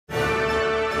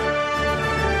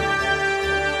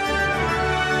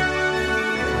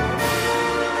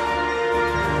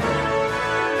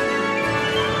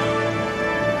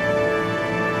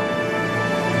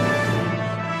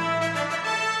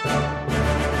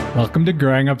Welcome to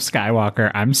Growing Up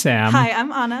Skywalker. I'm Sam. Hi, I'm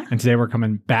Anna. And today we're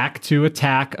coming back to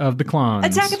Attack of the Clones.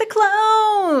 Attack of the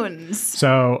Clones!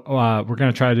 So we're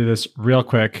going to try to do this real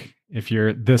quick. If you're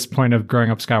at this point of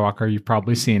Growing Up Skywalker, you've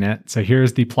probably seen it. So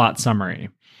here's the plot summary.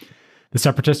 The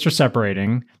Separatists are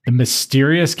separating. The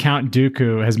mysterious Count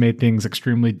Dooku has made things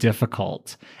extremely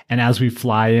difficult. And as we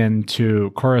fly into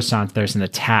Coruscant, there's an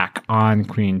attack on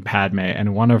Queen Padme,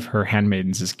 and one of her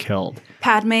handmaidens is killed.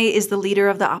 Padme is the leader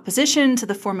of the opposition to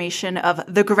the formation of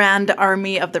the Grand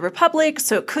Army of the Republic,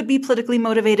 so it could be politically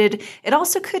motivated. It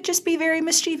also could just be very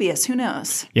mischievous. Who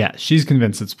knows? Yeah, she's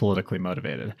convinced it's politically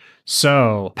motivated.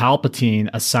 So Palpatine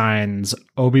assigns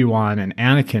Obi-Wan and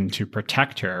Anakin to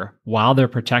protect her. While they're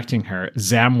protecting her,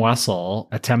 Zam Wesell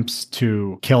attempts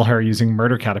to kill her using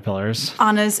murder caterpillars.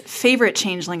 Anna's favorite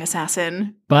changeling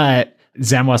assassin. But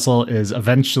Zam Wesell is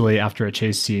eventually, after a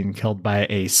chase scene, killed by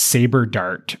a saber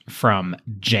dart from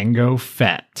Jango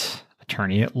Fett,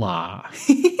 attorney at law.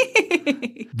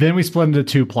 Then we split into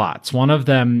two plots. One of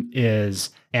them is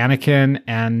Anakin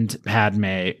and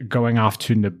Padme going off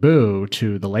to Naboo,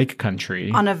 to the Lake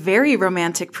Country. On a very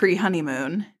romantic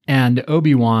pre-honeymoon. And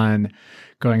Obi-Wan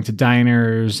going to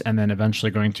diners and then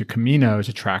eventually going to Kamino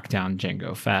to track down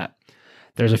Jango Fett.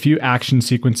 There's a few action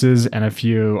sequences and a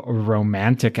few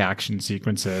romantic action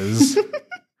sequences.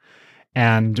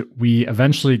 And we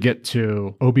eventually get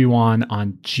to Obi-Wan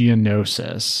on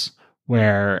Geonosis,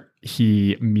 where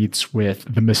he meets with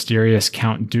the mysterious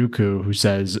Count Dooku, who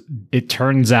says, it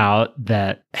turns out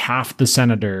that half the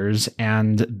senators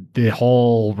and the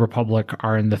whole Republic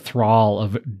are in the thrall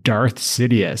of Darth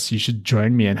Sidious. You should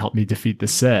join me and help me defeat the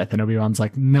Sith. And Obi-Wan's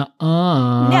like,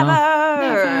 nuh-uh.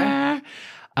 Never.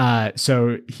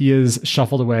 So he is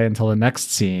shuffled away until the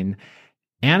next scene.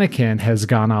 Anakin has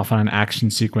gone off on an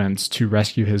action sequence to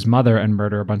rescue his mother and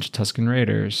murder a bunch of Tusken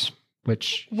Raiders,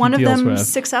 which one of them with.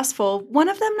 Successful, one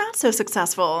of them not so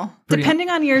successful, depending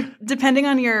on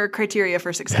your criteria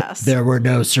for success. There were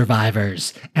no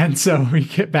survivors. And so we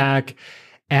get back,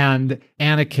 and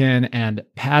Anakin and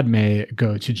Padme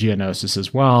go to Geonosis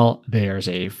as well. There's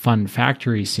a fun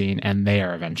factory scene, and they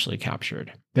are eventually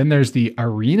captured. Then there's the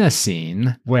arena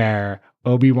scene where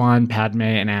Obi-Wan, Padme,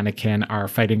 and Anakin are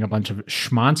fighting a bunch of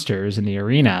schmonsters in the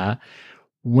arena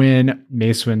when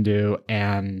Mace Windu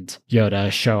and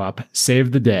Yoda show up,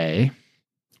 save the day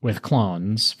with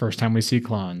clones. First time we see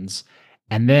clones.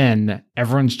 And then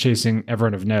everyone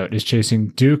of note is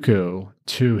chasing Dooku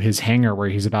to his hangar where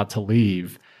he's about to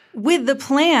leave. With the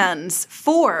plans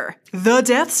for the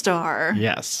Death Star.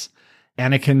 Yes.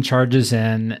 Anakin charges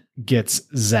in, gets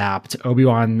zapped.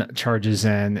 Obi-Wan charges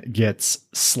in, gets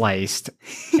sliced.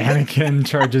 Anakin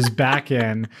charges back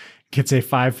in, gets a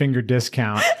 5-finger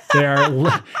discount.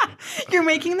 You're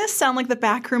making this sound like the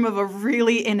back room of a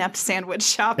really inept sandwich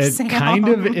shop, It Sam. kind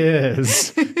of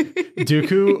is.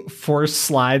 Dooku force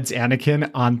slides Anakin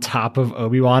on top of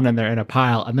Obi-Wan, and they're in a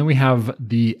pile. And then we have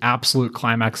the absolute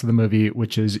climax of the movie,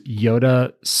 which is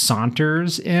Yoda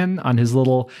saunters in on his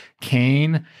little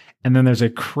cane. And then there's a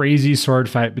crazy sword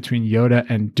fight between Yoda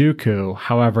and Dooku.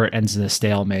 However, it ends in a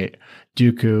stalemate.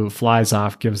 Dooku flies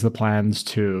off, gives the plans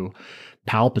to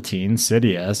Palpatine,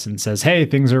 Sidious, and says, hey,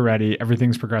 things are ready.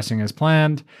 Everything's progressing as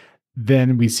planned.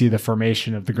 Then we see the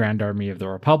formation of the Grand Army of the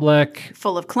Republic.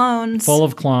 Full of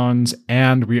clones.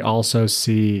 And we also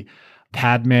see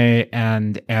Padme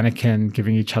and Anakin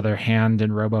giving each other hand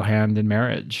and robo-hand in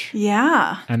marriage.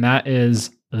 Yeah. And that is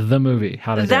the movie.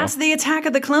 That's the Attack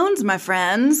of the Clones, my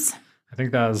friends. I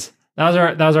think that was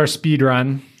our speed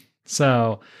run.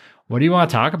 So what do you want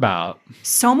to talk about?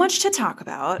 So much to talk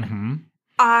about. Mm-hmm.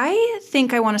 I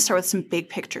think I want to start with some big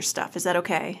picture stuff. Is that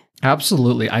okay?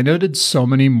 Absolutely. I noted so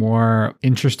many more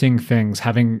interesting things,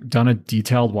 having done a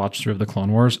detailed watch through of the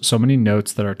Clone Wars, so many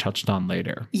notes that are touched on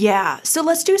later. Yeah. So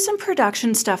let's do some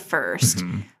production stuff first.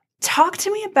 Mm-hmm. Talk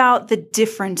to me about the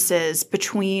differences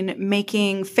between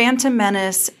making Phantom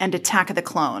Menace and Attack of the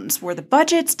Clones. Were the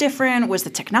budgets different? Was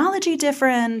the technology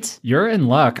different? You're in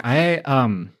luck.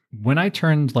 When I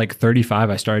turned like 35,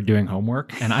 I started doing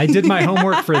homework, and I did my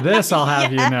homework for this, I'll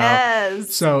have Yes. you know.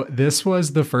 So this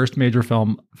was the first major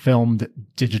film filmed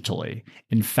digitally.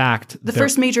 In fact, the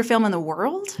first major film in the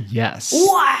world? Yes.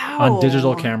 Wow. On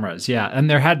digital cameras, yeah. And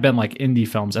there had been like indie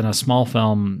films and a small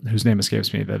film whose name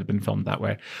escapes me that had been filmed that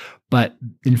way. But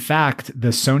in fact, the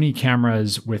Sony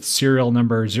cameras with serial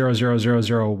number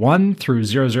 00001 through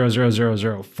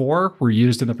 000004 were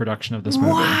used in the production of this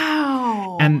movie. Wow.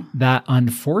 And that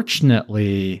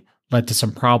unfortunately led to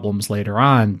some problems later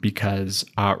on because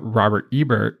Robert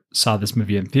Ebert saw this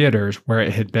movie in theaters where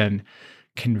it had been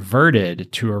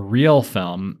converted to a real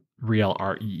film real,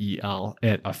 R-E-E-L,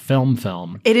 a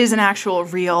film. It is an actual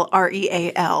real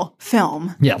REAL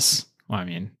film. Yes. Well, I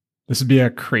mean, this would be a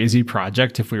crazy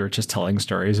project if we were just telling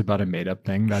stories about a made-up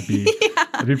thing. That'd be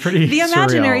pretty The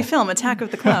imaginary surreal. film, Attack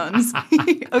of the Clones.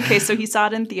 Okay, so he saw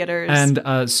it in theaters.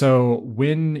 And so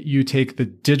when you take the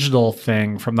digital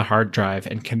thing from the hard drive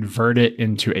and convert it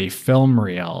into a film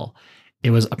reel, it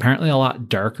was apparently a lot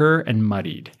darker and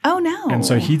muddied. Oh, no. And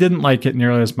so he didn't like it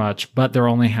nearly as much, but there were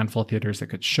only a handful of theaters that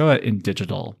could show it in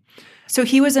digital. So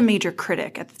he was a major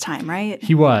critic at the time, right?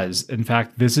 He was. In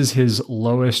fact, this is his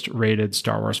lowest rated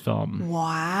Star Wars film.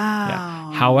 Wow.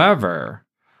 Yeah. However,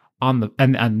 and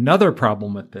another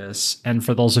problem with this, and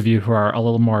for those of you who are a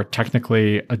little more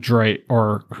technically adroit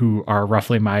or who are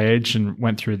roughly my age and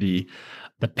went through the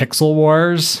pixel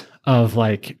wars of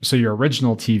so your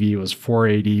original TV was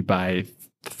 480 by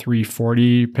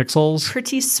 340 pixels.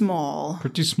 Pretty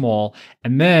small.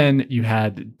 And then you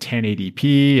had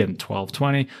 1080p and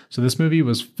 1220. So this movie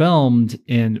was filmed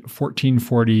in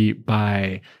 1440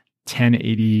 by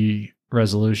 1080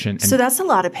 resolution. And so that's a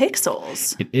lot of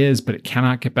pixels. it is, but it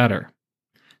cannot get better.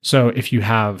 So if you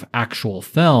have actual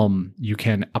film, you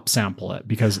can upsample it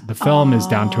because the film is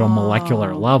down to a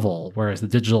molecular level, whereas the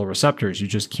digital receptors, you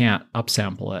just can't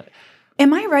upsample it.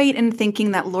 Am I right in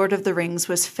thinking that Lord of the Rings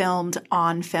was filmed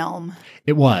on film?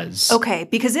 It was. Okay,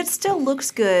 because it still looks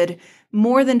good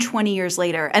more than 20 years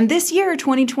later. And this year,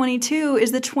 2022,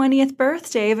 is the 20th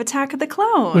birthday of Attack of the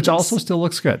Clones. Which also still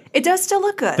looks good. It does still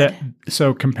look good.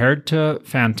 So compared to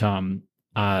Phantom,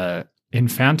 in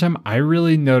Phantom, I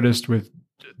really noticed with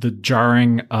the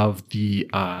jarring of the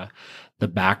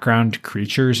background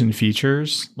creatures and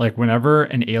features. Like whenever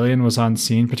an alien was on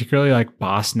scene, particularly like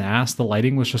Boss Nass, the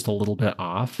lighting was just a little bit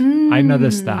off. I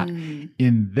noticed that.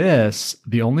 In this,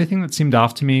 the only thing that seemed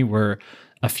off to me were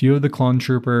a few of the clone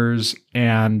troopers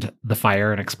and the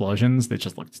fire and explosions. They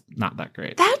just looked not that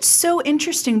great. That's so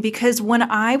interesting because when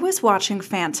I was watching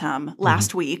Phantom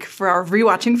last week for our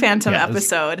Rewatching Phantom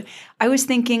episode, I was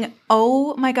thinking,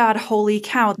 oh my God, holy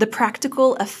cow, the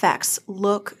practical effects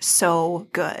look so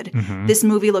good. This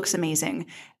movie looks amazing.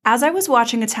 As I was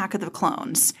watching Attack of the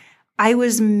Clones, I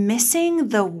was missing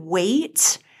the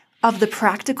weight of the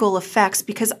practical effects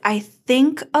because I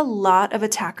think a lot of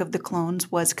Attack of the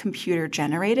Clones was computer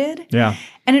generated. Yeah.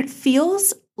 And it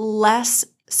feels less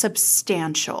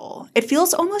substantial. It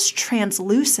feels almost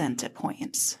translucent at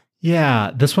points.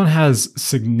 Yeah, this one has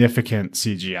significant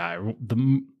CGI.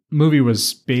 The movie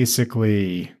was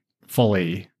basically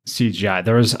fully CGI.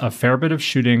 There was a fair bit of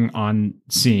shooting on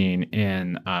scene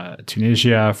in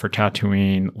Tunisia for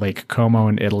Tatooine, Lake Como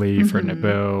in Italy for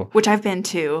Naboo. Which I've been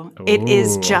to. Ooh. It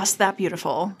is just that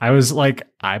beautiful. I was like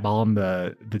eyeballing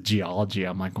the geology.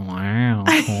 I'm like, wow,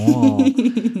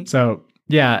 cool. So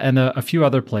yeah, and a few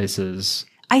other places.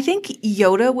 I think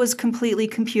Yoda was completely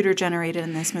computer generated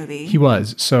in this movie. He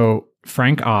was. So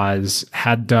Frank Oz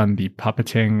had done the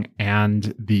puppeting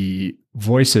and the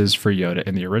voices for Yoda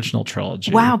in the original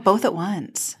trilogy. Wow, both at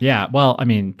once. Yeah, well, I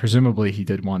mean, presumably he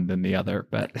did one then the other,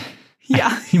 but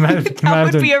yeah, he might have.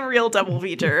 That would be a real double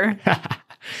feature.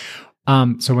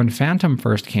 So when Phantom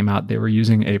first came out, they were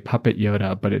using a puppet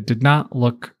Yoda, but it did not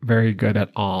look very good at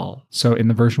all. So in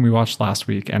the version we watched last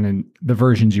week and in the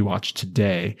versions you watched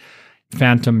today,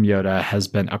 Phantom Yoda has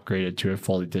been upgraded to a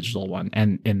fully digital one.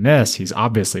 And in this, he's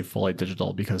obviously fully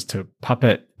digital because to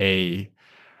puppet a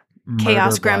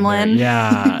Chaos Gremlin.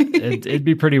 Yeah, it'd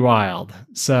be pretty wild.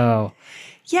 So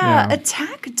yeah,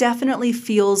 Attack definitely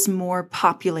feels more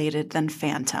populated than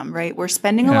Phantom, right? We're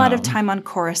spending a lot of time on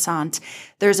Coruscant.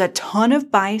 There's a ton of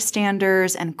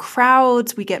bystanders and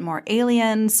crowds. We get more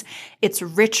aliens. It's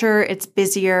richer. It's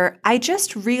busier. I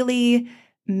just really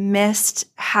missed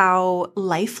how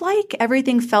lifelike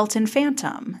everything felt in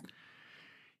Phantom.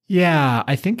 Yeah,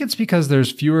 I think it's because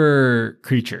there's fewer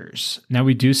creatures. Now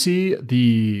we do see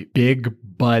the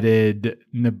big-butted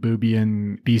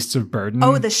Naboobian beasts of burden.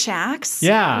 Oh, the shacks?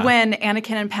 Yeah. When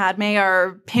Anakin and Padme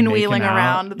are pinwheeling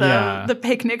around the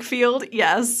picnic field.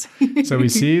 Yes. So we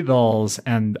see those,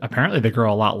 and apparently they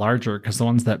grow a lot larger because the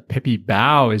ones that Pippi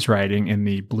Bow is riding in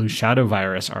the Blue Shadow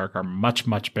Virus arc are much,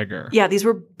 much bigger. Yeah, these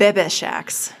were Bebe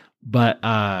shacks. But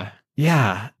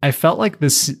yeah, I felt like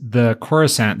the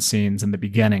Coruscant scenes in the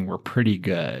beginning were pretty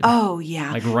good. Oh,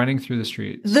 yeah. Like running through the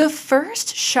streets. The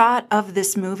first shot of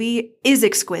this movie is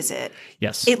exquisite.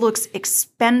 Yes. It looks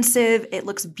expensive. It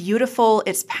looks beautiful.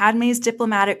 It's Padme's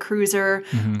diplomatic cruiser,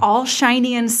 all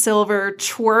shiny and silver,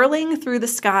 twirling through the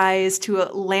skies to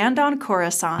land on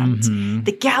Coruscant.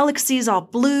 The galaxy's all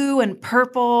blue and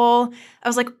purple. I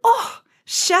was like, oh,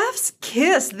 Chef's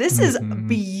kiss. This is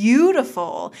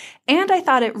beautiful. And I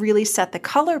thought it really set the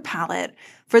color palette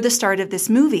for the start of this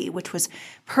movie, which was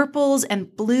purples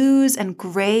and blues and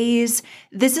grays.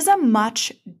 This is a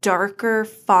much darker,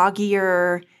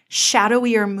 foggier,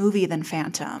 shadowier movie than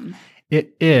Phantom.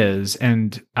 It is.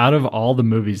 And out of all the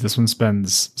movies, this one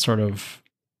spends sort of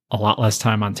a lot less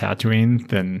time on Tatooine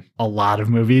than a lot of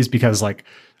movies, because like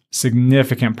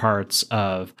significant parts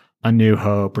of A New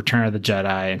Hope, Return of the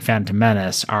Jedi, and Phantom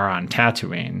Menace are on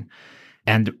Tatooine.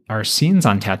 And our scenes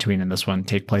on Tatooine in this one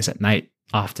take place at night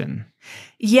often.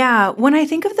 Yeah, when I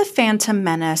think of the Phantom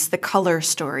Menace, the color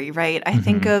story, right? I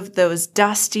think of those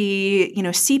dusty,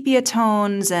 sepia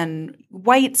tones and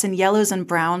whites and yellows and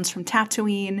browns from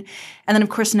Tatooine. And then, of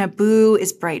course, Naboo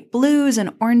is bright blues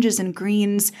and oranges and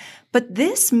greens. But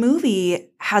this movie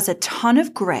has a ton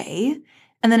of gray.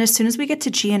 And then as soon as we get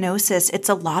to Geonosis, it's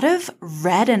a lot of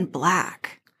red and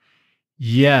black.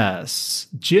 Yes.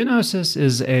 Geonosis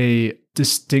is a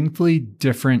distinctly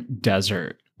different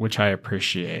desert, which I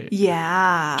appreciate.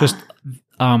 Yeah. Just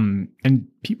and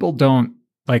people don't,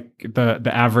 like,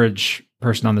 the average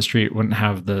person on the street wouldn't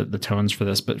have the tones for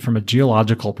this, but from a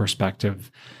geological perspective,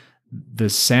 the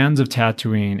sands of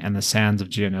Tatooine and the sands of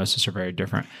Geonosis are very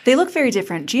different. They look very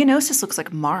different. Geonosis looks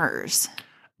like Mars.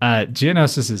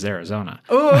 Geonosis is Arizona.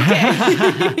 Oh,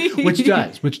 okay.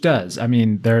 which does. I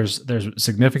mean, there's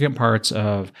significant parts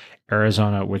of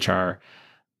Arizona which are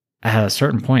at a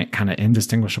certain point kind of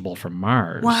indistinguishable from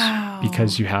Mars. Wow.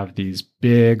 Because you have these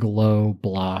big, low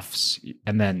bluffs.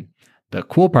 And then the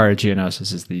cool part of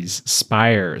Geonosis is these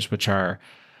spires, which are,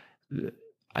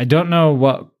 I don't know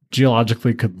what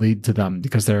geologically could lead to them,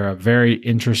 because they're a very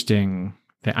interesting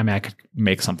thing. I mean, I could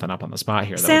make something up on the spot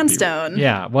here. Sandstone.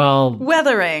 Yeah, well.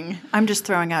 Weathering. I'm just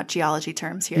throwing out geology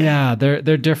terms here. Yeah,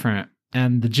 they're different.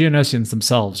 And the Geonosians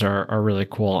themselves are really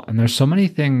cool. And there's so many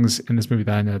things in this movie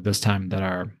that I know this time that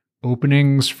are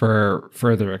openings for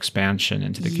further expansion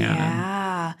into the canon.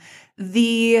 Yeah.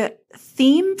 The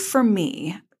theme for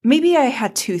me, maybe I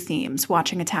had two themes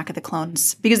watching Attack of the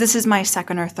Clones, because this is my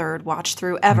second or third watch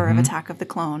through ever of Attack of the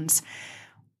Clones.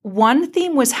 One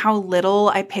theme was how little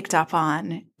I picked up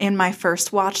on in my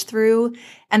first watch through,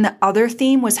 and the other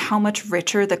theme was how much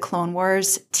richer the Clone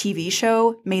Wars TV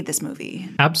show made this movie.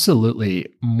 Absolutely.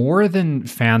 More than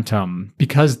Phantom,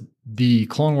 because the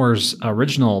Clone Wars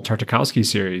original Tartakovsky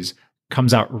series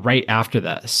comes out right after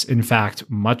this. In fact,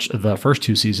 much of the first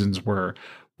two seasons were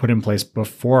put in place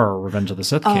before Revenge of the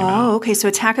Sith came out. Oh, okay. So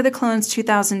Attack of the Clones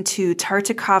 2002,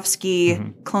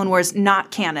 Tartakovsky, Clone Wars not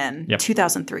canon,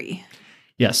 2003.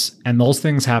 Yes. And those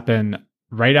things happen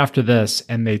right after this,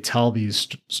 and they tell these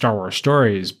Star Wars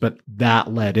stories, but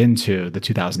that led into the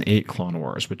 2008 Clone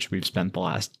Wars, which we've spent the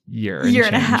last year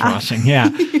and a half watching. Yeah.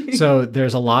 So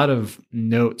there's a lot of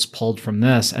notes pulled from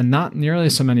this, and not nearly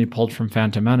so many pulled from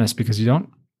Phantom Menace, because you don't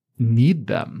need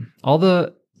them. All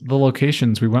the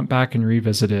locations we went back and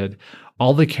revisited,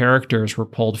 all the characters were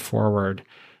pulled forward.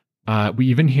 We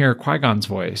even hear Qui-Gon's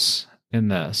voice in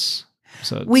this.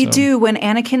 We do. When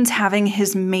Anakin's having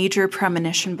his major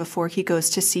premonition before he goes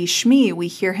to see Shmi, we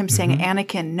hear him saying,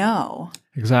 Anakin, no.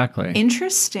 Exactly.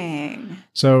 Interesting.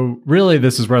 So really,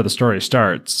 this is where the story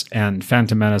starts, and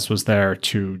Phantom Menace was there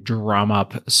to drum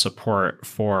up support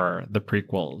for the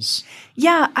prequels.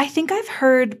 Yeah, I think I've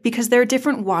heard, because there are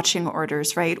different watching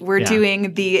orders, right? We're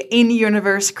doing the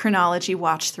in-universe chronology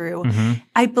watch through.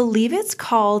 I believe it's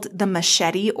called the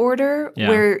Machete Order,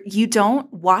 where you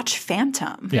don't watch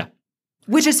Phantom. Yeah.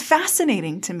 Which is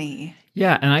fascinating to me.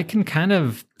 Yeah, and I can kind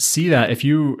of see that if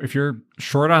you're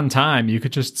short on time, you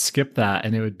could just skip that,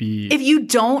 and it would be. If you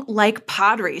don't like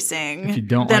pod racing,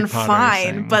 then fine.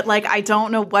 Racing. But I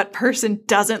don't know what person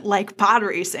doesn't like pod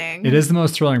racing. It is the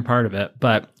most thrilling part of it,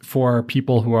 but for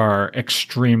people who are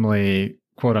extremely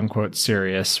quote unquote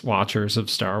serious watchers of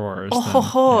Star Wars.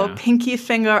 Pinky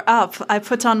finger up. I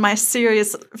put on my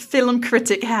serious film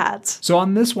critic hat. So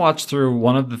on this watch through,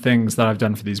 one of the things that I've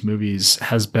done for these movies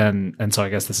has been, and so I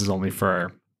guess this is only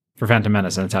for Phantom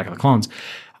Menace and Attack of the Clones,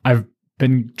 I've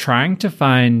been trying to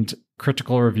find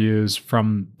critical reviews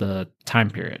from the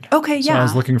time period. Okay, yeah. So I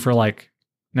was looking for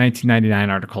 1999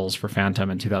 articles for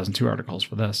Phantom and 2002 articles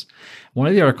for this. One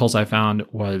of the articles I found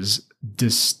was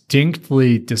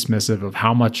distinctly dismissive of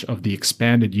how much of the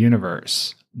expanded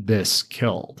universe this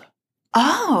killed.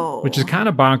 Oh. Which is kind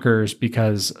of bonkers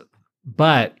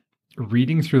but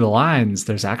reading through the lines,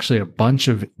 there's actually a bunch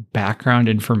of background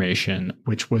information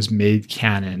which was made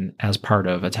canon as part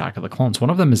of Attack of the Clones. One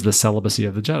of them is the celibacy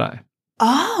of the Jedi.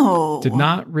 Oh. Did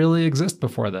not really exist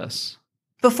before this.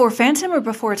 Before Phantom or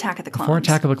before Attack of the Clones? Before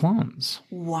Attack of the Clones.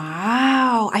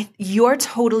 Wow. You're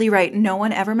totally right. No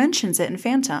one ever mentions it in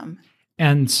Phantom.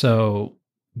 And so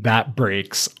that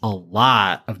breaks a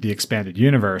lot of the expanded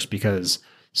universe because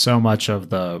so much of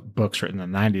the books written in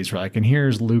the 90s were like, and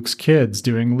here's Luke's kids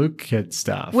doing Luke kid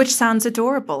stuff. Which sounds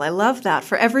adorable. I love that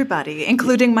for everybody,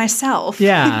 including myself.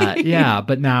 Yeah.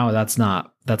 But now that's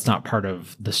not part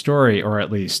of the story, or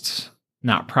at least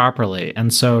not properly.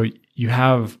 And so you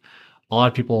have a lot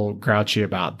of people grouchy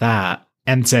about that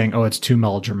and saying, oh, it's too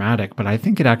melodramatic. But I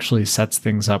think it actually sets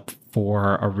things up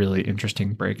for a really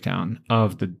interesting breakdown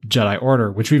of the Jedi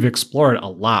Order, which we've explored a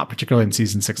lot, particularly in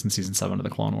season 6 and season 7 of the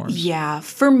Clone Wars. Yeah.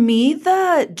 For me,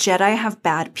 the Jedi have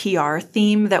bad PR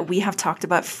theme that we have talked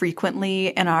about frequently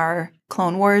in our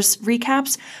Clone Wars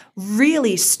recaps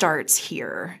really starts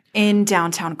here in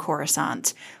downtown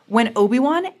Coruscant when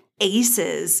Obi-Wan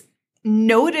aces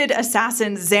noted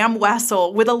assassin Zam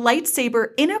Wesell with a lightsaber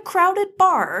in a crowded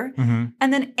bar. Mm-hmm.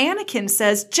 And then Anakin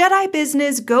says, Jedi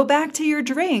business, go back to your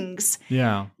drinks.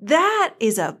 Yeah. That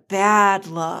is a bad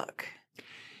look.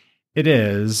 It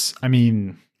is. I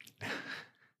mean,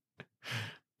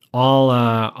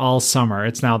 all summer,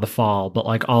 it's now the fall, but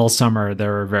like all summer,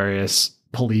 there were various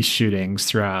police shootings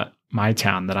throughout my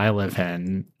town that I live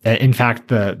in. In fact,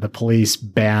 the police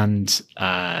banned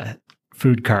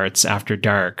food carts after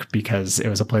dark because it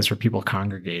was a place where people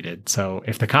congregated. So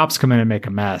if the cops come in and make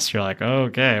a mess, you're like, oh,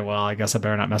 okay, well, I guess I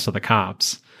better not mess with the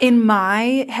cops. In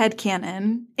my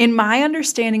headcanon, in my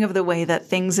understanding of the way that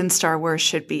things in Star Wars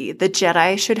should be, the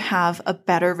Jedi should have a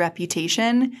better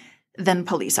reputation than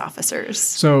police officers.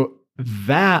 So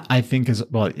that I think is,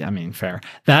 well, I mean, fair.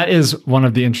 That is one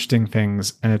of the interesting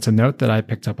things. And it's a note that I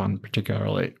picked up on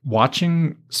particularly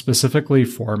watching specifically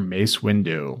for Mace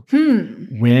Windu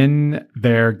when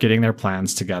they're getting their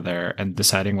plans together and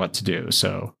deciding what to do.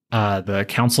 So the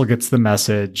council gets the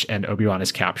message and Obi-Wan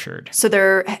is captured. So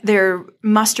they're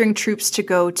mustering troops to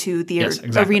go to the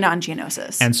arena on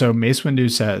Geonosis. And so Mace Windu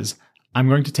says, I'm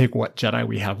going to take what Jedi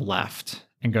we have left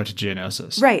and go to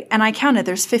Geonosis. Right. And I counted,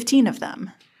 there's 15 of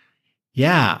them.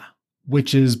 Yeah,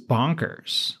 which is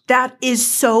bonkers. That is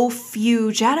so few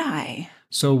Jedi.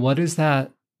 So what does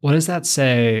that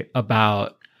say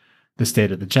about the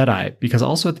state of the Jedi? Because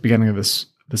also at the beginning of this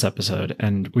episode,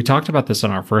 and we talked about this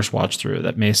on our first watch through,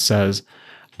 that Mace says,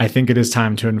 I think it is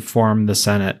time to inform the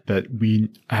Senate that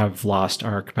we have lost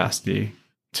our capacity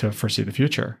to foresee the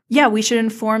future. Yeah, we should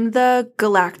inform the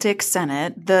Galactic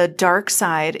Senate. The dark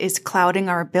side is clouding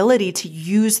our ability to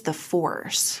use the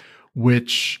Force.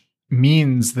 Which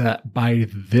means that by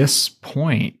this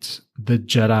point, the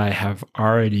Jedi have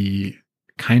already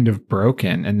kind of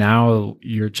broken, and now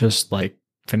you're just like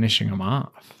finishing them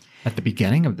off at the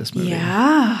beginning of this movie.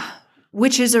 Yeah,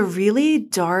 which is a really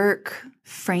dark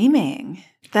framing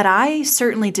that I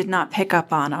certainly did not pick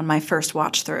up on my first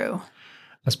watch through.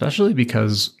 Especially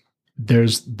because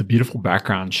there's the beautiful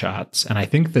background shots, and I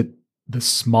think that the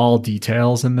small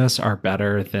details in this are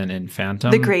better than in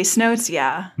Phantom. The grace notes,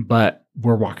 yeah. But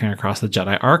we're walking across the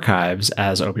Jedi archives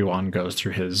as Obi-Wan goes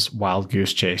through his wild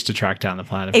goose chase to track down the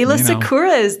planet. Ayla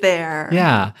Secura is there.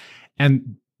 Yeah.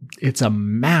 And it's a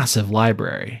massive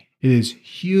library. It is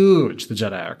huge, the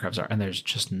Jedi archives are, and there's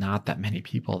just not that many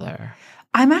people there.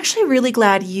 I'm actually really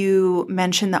glad you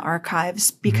mentioned the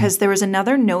archives because there was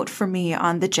another note for me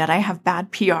on the Jedi have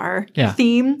bad PR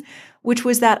theme, which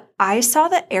was that I saw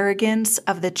the arrogance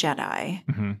of the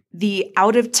Jedi, the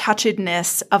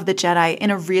out-of-touchedness of the Jedi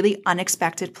in a really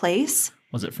unexpected place.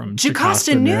 Was it from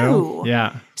Jocasta Nu?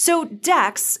 Yeah. So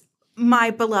Dex,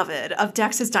 my beloved of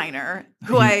Dex's Diner,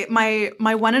 who my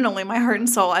one and only, my heart and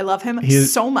soul, I love him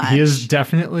so much. He is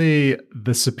definitely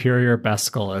the superior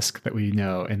basilisk that we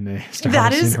know in the Star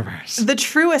Wars universe. The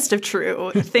truest of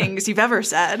true things you've ever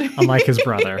said. Unlike his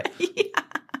brother. Yeah.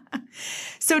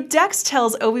 So Dex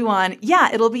tells Obi-Wan,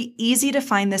 yeah, it'll be easy to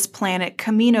find this planet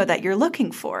Camino that you're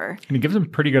looking for. And he gives him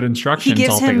pretty good instructions,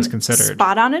 all things considered.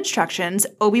 Spot-on instructions.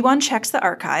 Obi-Wan checks the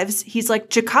archives. He's like,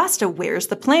 Jocasta, where's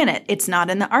the planet? It's not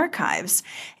in the archives.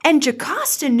 And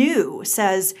Jocasta Nu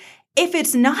says, if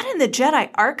it's not in the Jedi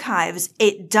archives,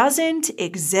 it doesn't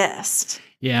exist.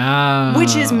 Yeah.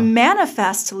 Which is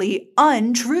manifestly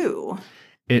untrue.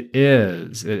 It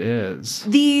is. It is.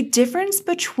 The difference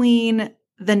between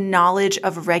the knowledge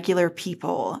of regular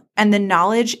people and the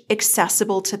knowledge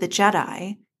accessible to the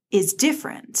Jedi is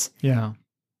different. Yeah.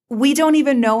 We don't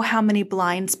even know how many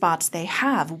blind spots they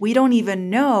have. We don't even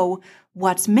know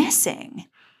what's missing.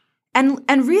 And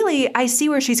really, I see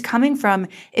where she's coming from.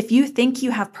 If you think you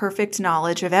have perfect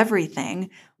knowledge of everything,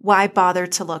 why bother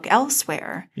to look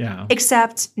elsewhere? Yeah.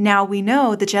 Except now we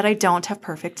know the Jedi don't have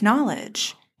perfect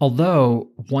knowledge. Although,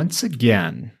 once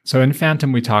again, so in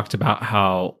Phantom, we talked about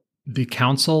how the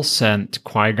council sent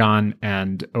Qui-Gon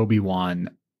and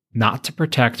Obi-Wan not to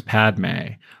protect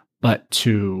Padme, but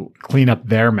to clean up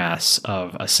their mess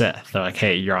of a Sith. They're like,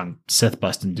 hey, you're on Sith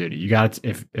busting duty. You got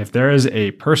if there is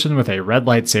a person with a red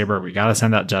lightsaber, we got to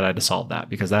send out Jedi to solve that,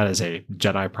 because that is a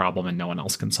Jedi problem and no one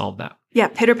else can solve that. Yeah,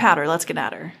 pitter patter, let's get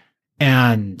at her.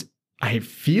 And I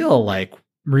feel like,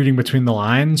 reading between the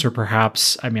lines, or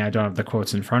perhaps, I mean, I don't have the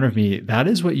quotes in front of me, that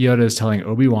is what Yoda is telling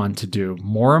Obi-Wan to do.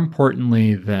 More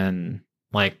importantly than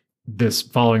like this,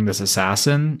 following this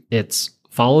assassin, it's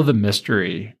follow the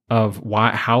mystery of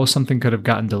how something could have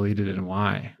gotten deleted and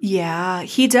why. Yeah,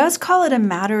 he does call it a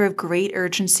matter of great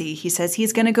urgency. He says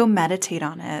he's going to go meditate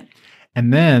on it.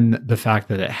 And then the fact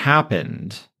that it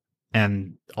happened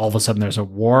and all of a sudden there's a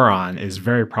war on is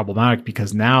very problematic,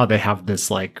 because now they have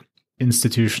this like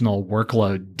institutional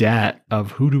workload debt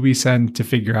of who do we send to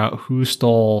figure out who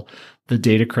stole the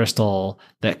data crystal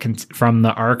that from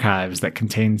the archives that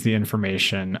contains the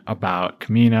information about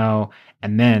Kamino.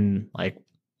 And then like,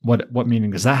 what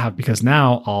meaning does that have? Because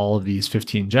now all of these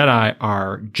 15 Jedi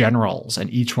are generals, and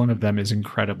each one of them is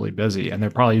incredibly busy, and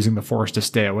they're probably using the Force to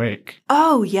stay awake.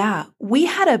 Oh, yeah. We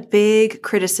had a big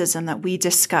criticism that we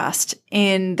discussed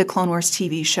in the Clone Wars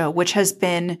TV show, which has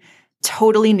been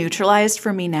totally neutralized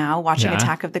for me now, watching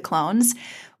Attack of the Clones.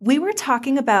 We were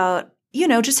talking about,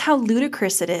 just how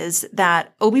ludicrous it is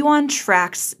that Obi-Wan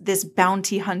tracks this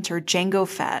bounty hunter, Jango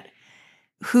Fett,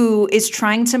 who is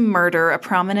trying to murder a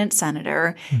prominent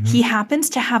senator. Mm-hmm. He happens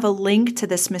to have a link to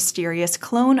this mysterious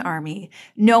clone army.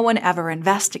 No one ever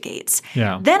investigates.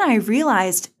 Yeah. Then I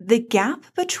realized the gap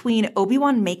between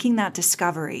Obi-Wan making that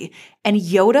discovery and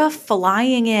Yoda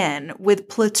flying in with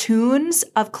platoons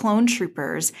of clone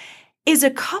troopers is a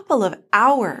couple of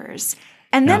hours.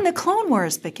 And then the Clone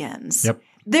Wars begins. Yep.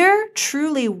 There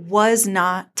truly was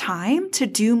not time to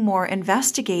do more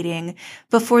investigating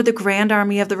before the Grand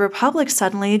Army of the Republic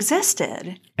suddenly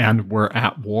existed. And we're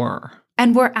at war.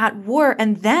 And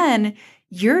then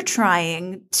you're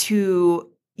trying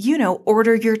to,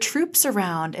 order your troops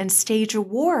around and stage a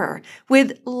war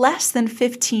with less than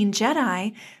 15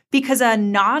 Jedi, because a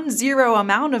non-zero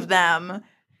amount of them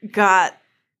got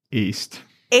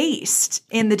aced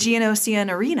in the Geonosian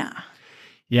arena.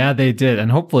 Yeah, they did.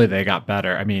 And hopefully they got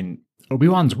better. I mean,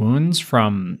 Obi-Wan's wounds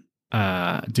from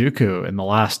Dooku in the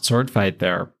last sword fight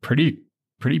there are pretty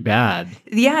bad.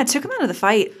 Yeah, it took him out of the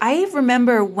fight. I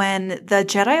remember when the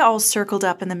Jedi all circled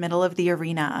up in the middle of the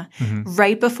arena,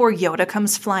 right before Yoda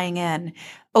comes flying in.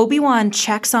 Obi-Wan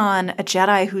checks on a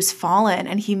Jedi who's fallen,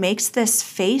 and he makes this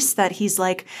face that he's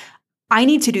like, I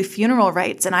need to do funeral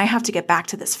rites, and I have to get back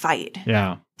to this fight.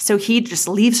 Yeah. So he just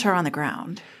leaves her on the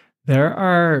ground. There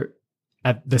are...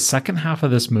 At the second half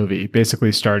of this movie,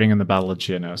 basically starting in the Battle of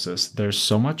Geonosis, there's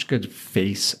so much good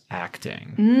face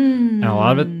acting. And a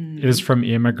lot of it is from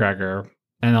Ian McGregor,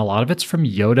 and a lot of it's from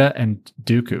Yoda and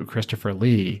Dooku, Christopher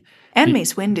Lee. And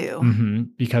Mace Windu.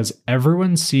 Because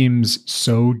everyone seems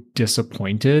so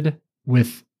disappointed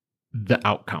with the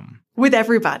outcome. With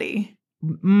everybody.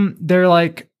 They're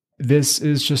like, this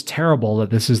is just terrible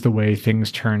that this is the way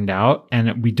things turned out,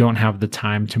 and we don't have the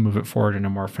time to move it forward in a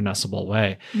more finessable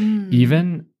way.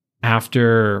 Even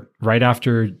right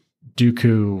after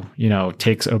Dooku,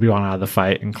 takes Obi-Wan out of the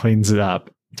fight and cleans it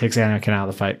up, takes Anakin out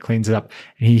of the fight, cleans it up,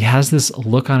 and he has this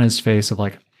look on his face of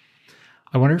like,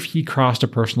 I wonder if he crossed a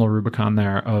personal Rubicon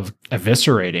there of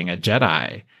eviscerating a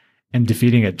Jedi and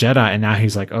defeating a Jedi, and now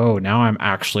he's like, oh, now I'm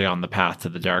actually on the path to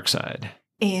the dark side.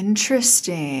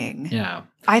 Interesting. Yeah.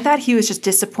 I thought he was just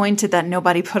disappointed that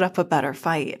nobody put up a better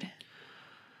fight.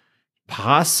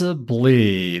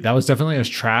 Possibly. That was definitely his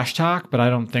trash talk, but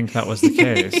I don't think that was the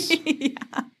case.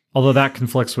 Yeah. Although that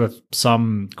conflicts with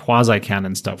some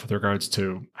quasi-canon stuff with regards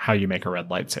to how you make a red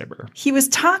lightsaber. He was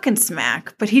talking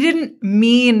smack, but he didn't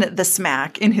mean the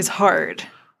smack in his heart.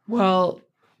 Well,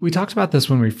 we talked about this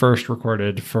when we first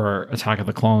recorded for Attack of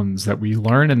the Clones, that we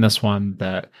learned in this one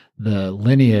that the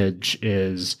lineage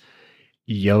is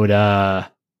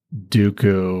Yoda,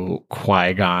 Dooku,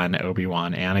 Qui-Gon,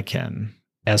 Obi-Wan, Anakin,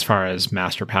 as far as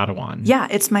Master Padawan. Yeah,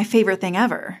 it's my favorite thing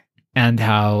ever. And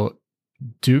how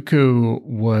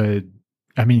Dooku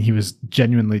he was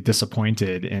genuinely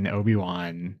disappointed in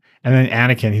Obi-Wan. And then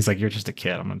Anakin, he's like, you're just a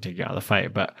kid, I'm going to take you out of the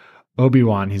fight. But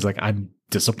Obi-Wan, he's like, I'm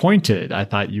disappointed. I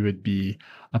thought you would be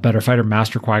a better fighter.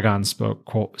 Master Qui-Gon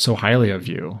spoke so highly of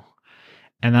you.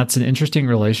 And that's an interesting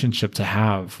relationship to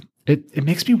have. It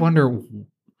makes me wonder,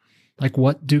 like,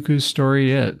 what Dooku's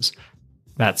story is.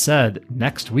 That said,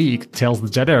 next week, Tales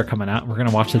of the Jedi are coming out. We're going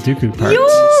to watch the Dooku parts.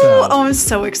 Oh, I'm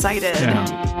so excited.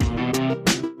 Yeah.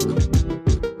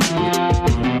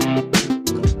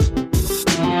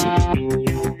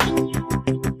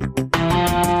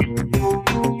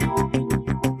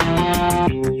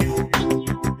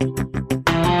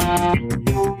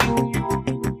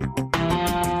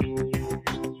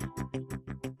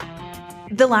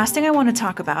 last thing I want to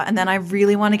talk about, and then I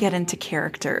really want to get into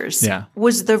characters, Yeah.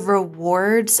 was the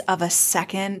rewards of a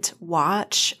second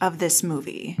watch of this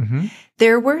movie. Mm-hmm.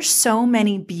 There were so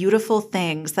many beautiful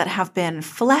things that have been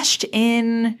fleshed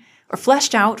in or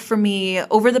fleshed out for me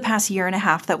over the past year and a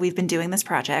half that we've been doing this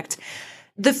project.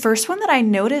 The first one that I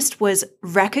noticed was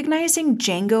recognizing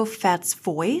Jango Fett's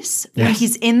voice when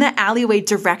he's in the alleyway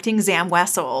directing Zam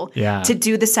Wessel to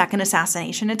do the second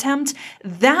assassination attempt.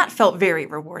 That felt very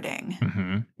rewarding.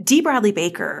 Mm-hmm. D. Bradley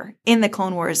Baker in the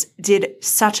Clone Wars did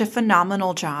such a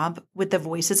phenomenal job with the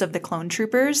voices of the clone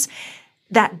troopers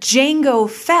that Jango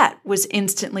Fett was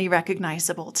instantly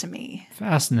recognizable to me.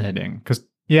 Fascinating. Because,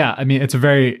 yeah, I mean, it's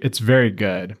very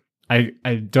good.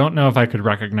 I don't know if I could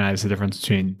recognize the difference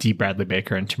between D. Bradley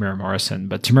Baker and Tamira Morrison,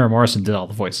 but Tamira Morrison did all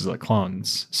the voices of the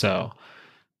clones. So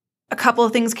a couple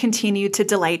of things continue to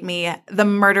delight me. The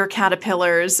murder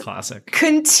caterpillars classic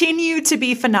continue to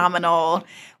be phenomenal.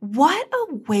 What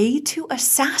a way to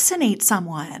assassinate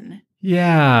someone.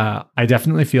 Yeah, I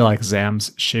definitely feel like Zam's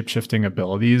shapeshifting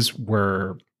abilities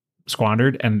were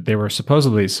squandered, and they were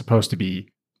supposedly supposed to be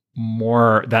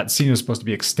more, that scene was supposed to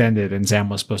be extended and Zam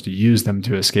was supposed to use them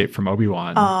to escape from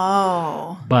Obi-Wan.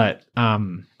 Oh. But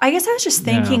I guess I was just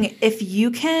thinking, if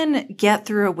you can get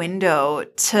through a window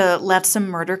to let some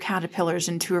murder caterpillars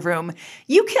into a room,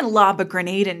 you can lob a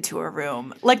grenade into a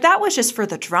room. Like, that was just for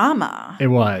the drama. It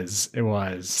was.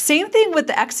 Same thing with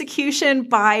the execution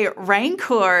by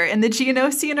Rancor in the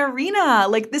Geonosian arena.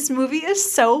 Like, this movie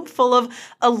is so full of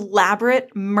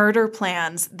elaborate murder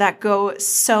plans that go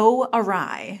so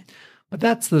awry. But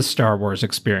that's the Star Wars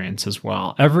experience as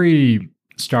well. Every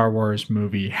Star Wars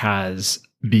movie has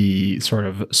the sort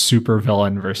of super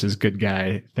villain versus good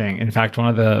guy thing. In fact, one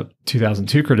of the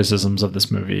 2002 criticisms of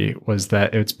this movie was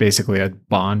that it's basically a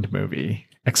Bond movie,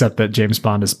 except that James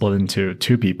Bond is split into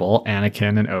two people,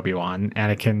 Anakin and Obi-Wan.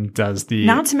 Anakin does the...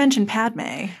 Not to mention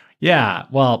Padme. Yeah,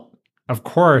 well, of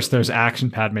course, there's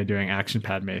action Padme doing action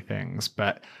Padme things,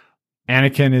 but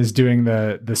Anakin is doing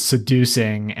the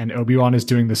seducing and Obi-Wan is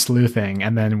doing the sleuthing.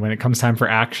 And then when it comes time for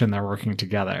action, they're working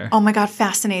together. Oh my God,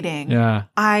 fascinating. Yeah.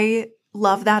 I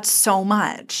love that so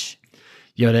much.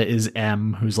 Yoda is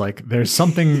M, who's like, there's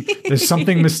something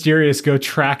mysterious, go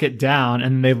track it down.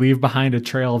 And they leave behind a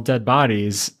trail of dead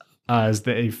bodies as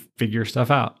they figure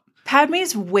stuff out.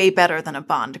 Padme's way better than a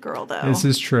Bond girl, though. This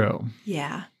is true.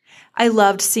 Yeah. I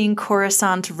loved seeing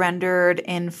Coruscant rendered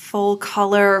in full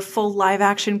color, full live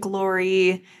action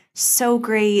glory. So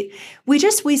great. We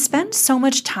spent so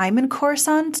much time in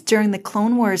Coruscant during the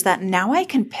Clone Wars that now I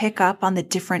can pick up on the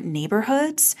different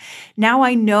neighborhoods. Now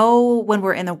I know when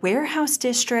we're in the warehouse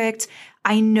district.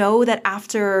 I know that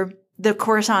after the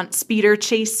Coruscant speeder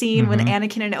chase scene when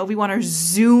Anakin and Obi-Wan are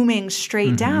zooming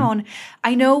straight down,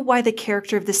 I know why the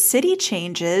character of the city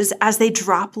changes as they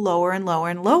drop lower and lower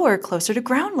and lower, closer to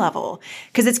ground level,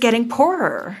 because it's getting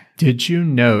poorer. Did you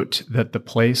note that the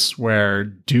place where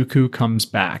Dooku comes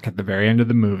back at the very end of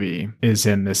the movie is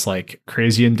in this like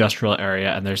crazy industrial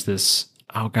area, and there's this,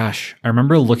 oh gosh, I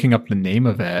remember looking up the name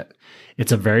of it.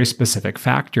 It's a very specific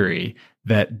factory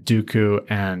that Dooku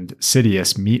and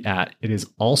Sidious meet at. It is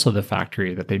also the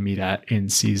factory that they meet at in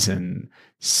season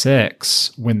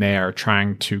 6 when they are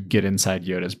trying to get inside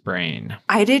Yoda's brain.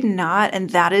 I did not,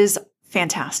 and that is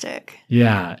fantastic.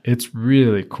 Yeah, it's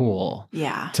really cool.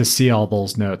 Yeah. To see all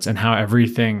those notes and how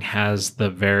everything has the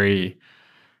very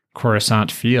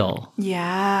Coruscant feel.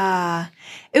 Yeah.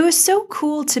 It was so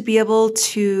cool to be able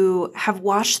to have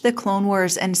watched the Clone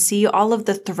Wars and see all of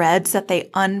the threads that they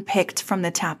unpicked from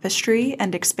the tapestry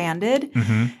and expanded.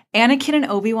 Anakin and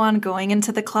Obi-Wan going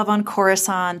into the club on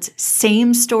Coruscant,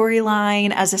 same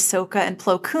storyline as Ahsoka and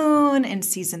Plo Koon in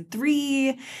season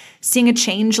 3, seeing a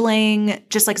changeling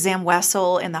just like Zam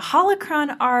Wessel in the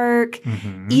Holocron arc.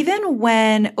 Even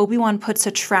when Obi-Wan puts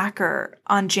a tracker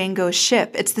on Jango's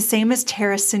ship, it's the same as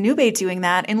Tara Sinube doing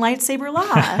that in Lightsaber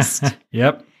Lost.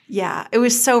 Yep. Yeah, it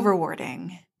was so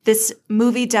rewarding. This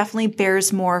movie definitely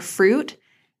bears more fruit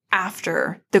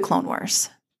after the Clone Wars.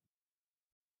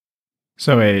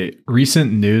 So a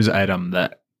recent news item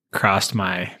that crossed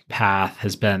my path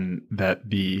has been that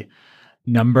the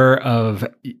number of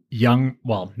young,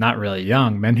 well, not really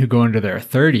young, men who go into their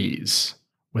 30s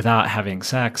without having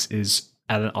sex is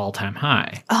at an all-time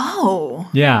high. Oh.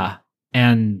 Yeah.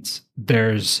 And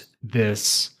there's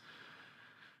this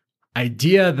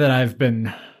idea that I've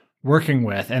been working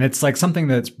with, and it's like something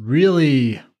that's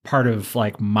really part of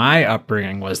like my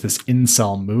upbringing was this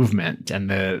incel movement and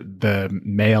the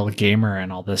male gamer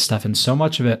and all this stuff. And so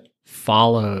much of it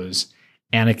follows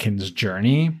Anakin's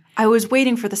journey. I was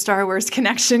waiting for the Star Wars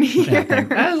connection here. Yeah,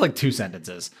 that is like 2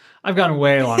 sentences. I've gone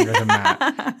way longer than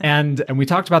that. And we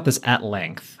talked about this at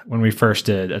length when we first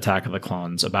did Attack of the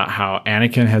Clones, about how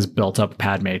Anakin has built up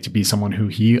Padme to be someone who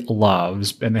he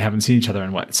loves, and they haven't seen each other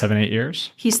in, 7-8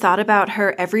 years? He's thought about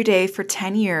her every day for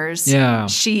 10 years. Yeah.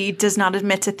 She does not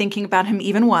admit to thinking about him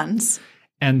even once.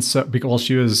 And so, because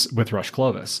she was with Rush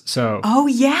Clovis. So. Oh,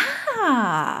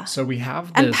 yeah. So we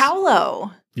have this. And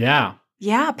Paolo. Yeah.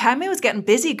 Yeah, Padme was getting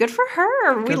busy. Good for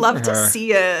her. We love to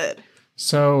see it.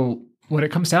 So what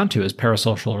it comes down to is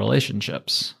parasocial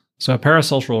relationships. So a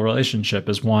parasocial relationship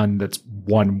is one that's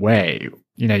one way.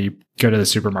 You know, you go to the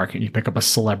supermarket and you pick up a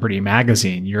celebrity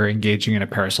magazine. You're engaging in a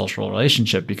parasocial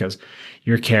relationship because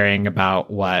you're caring about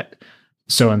what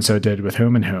so-and-so did with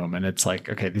whom and whom. And it's like,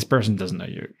 okay, this person doesn't know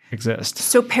you exist.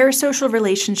 So parasocial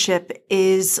relationship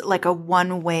is like a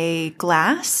one-way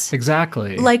glass?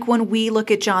 Exactly. Like when we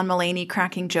look at John Mulaney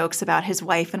cracking jokes about his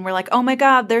wife and we're like, oh my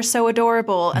God, they're so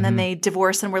adorable. And then they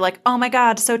divorce and we're like, oh my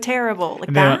God, so terrible.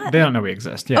 Like that? They don't know we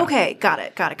exist. Yeah. Okay, got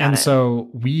it. And so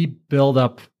we build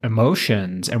up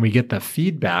emotions and we get the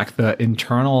feedback, the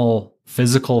internal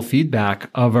physical feedback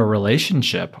of a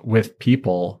relationship with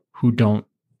people who don't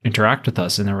interact with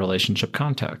us in a relationship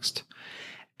context.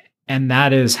 And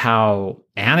that is how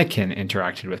Anakin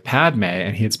interacted with Padme.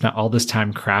 And he had spent all this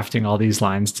time crafting all these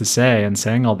lines to say and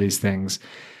saying all these things.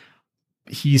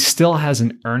 He still has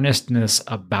an earnestness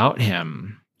about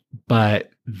him, but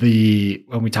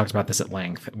when we talked about this at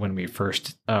length when we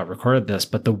first recorded this,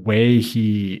 but the way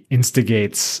he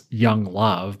instigates young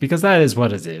love, because that is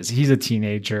what it is. He's a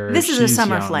teenager. This is a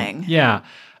summer fling. Yeah.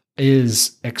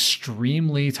 Is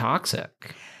extremely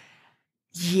toxic.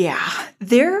 Yeah,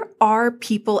 there are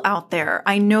people out there,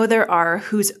 I know there are,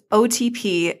 whose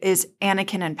OTP is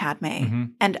Anakin and Padme. Mm-hmm.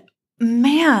 And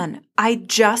man, I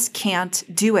just can't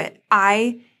do it.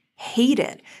 I hate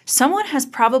it. Someone has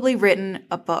probably written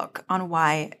a book on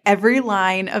why every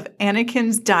line of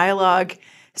Anakin's dialogue,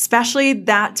 especially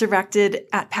that directed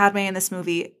at Padme in this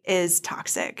movie, is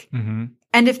toxic. Mm-hmm.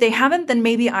 And if they haven't, then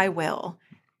maybe I will,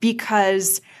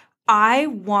 because I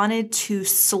wanted to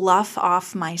slough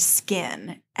off my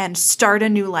skin and start a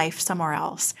new life somewhere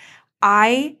else.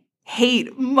 I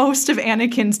hate most of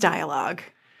Anakin's dialogue.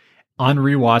 On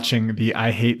rewatching, the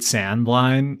I hate sand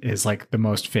line is like the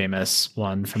most famous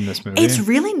one from this movie. It's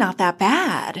really not that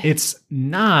bad. It's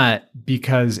not,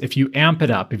 because if you amp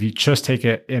it up, if you just take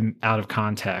it out of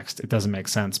context, it doesn't make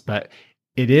sense. But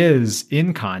it is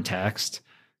in context.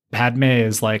 Padme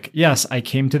is like, yes, I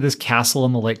came to this castle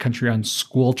in the Lake Country on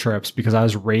school trips because I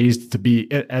was raised to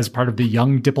be as part of the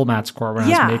Young Diplomats Corps when I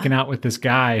was making out with this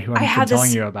guy who I've been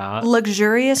telling you about.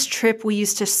 Luxurious trip. We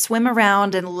used to swim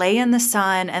around and lay in the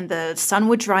sun, and the sun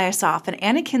would dry us off. And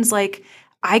Anakin's like,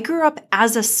 I grew up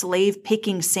as a slave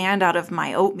picking sand out of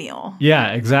my oatmeal.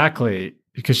 Yeah, exactly.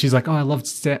 Because she's like, oh, I loved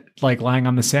like lying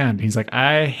on the sand. He's like,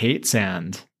 I hate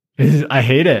sand. I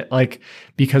hate it, like,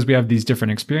 because we have these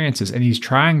different experiences, and he's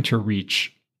trying to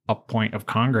reach a point of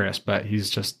Congress, but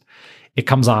it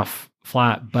comes off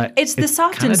flat. But it's the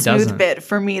soft and smooth bit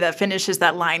for me that finishes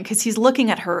that line, because he's looking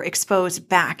at her exposed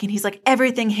back and he's like,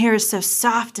 everything here is so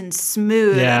soft and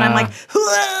smooth. Yeah. And I'm like,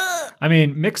 Hua! I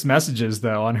mean, mixed messages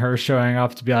though on her showing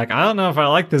up to be like, I don't know if I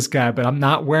like this guy, but I'm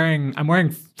wearing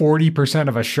 40%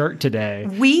 of a shirt today.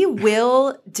 We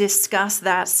will discuss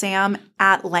that, Sam,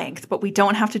 at length, but we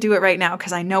don't have to do it right now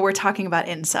because I know we're talking about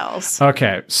incels.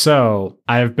 Okay, so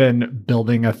I've been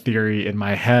building a theory in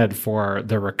my head for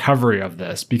the recovery of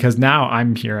this, because now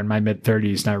I'm here in my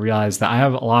mid-30s and I realize that I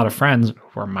have a lot of friends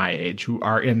who are my age who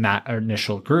are in that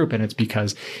initial group, and it's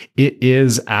because it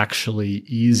is actually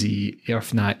easy,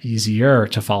 if not easier,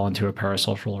 to fall into a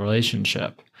parasocial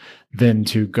relationship than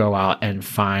to go out and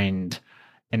find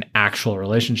an actual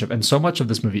relationship. And so much of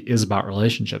this movie is about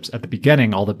relationships. At the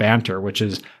beginning, all the banter, which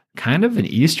is kind of an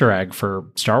Easter egg for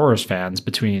Star Wars fans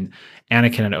between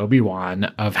Anakin and Obi-Wan,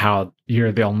 of how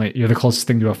you're the closest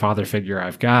thing to a father figure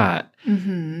I've got,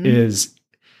 is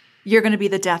you're going to be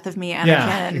the death of me, Anakin.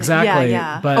 Yeah, exactly.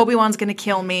 Yeah. But Obi-Wan's going to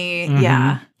kill me.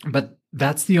 Yeah. But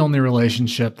that's the only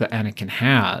relationship that Anakin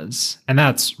has. And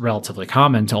that's relatively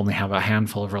common to only have a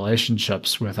handful of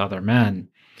relationships with other men.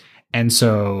 And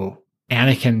so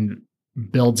Anakin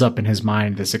builds up in his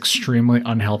mind this extremely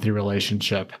unhealthy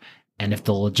relationship. And if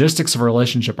the logistics of a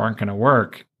relationship aren't going to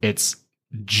work, it's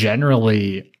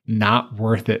generally not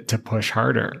worth it to push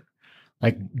harder.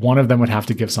 Like, one of them would have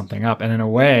to give something up. And in a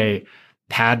way,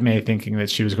 Padme thinking that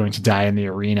she was going to die in the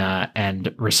arena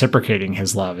and reciprocating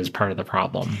his love is part of the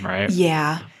problem, right?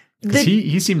 Yeah. Because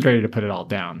he seemed ready to put it all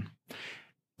down.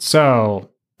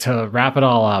 So to wrap it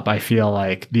all up, I feel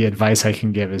like the advice I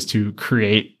can give is to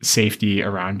create safety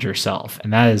around yourself.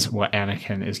 And that is what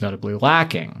Anakin is notably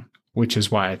lacking, which is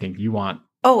why I think you want.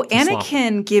 Oh,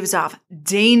 Anakin gives off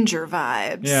danger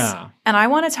vibes. Yeah. And I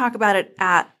want to talk about it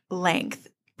at length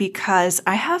because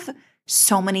I have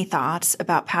so many thoughts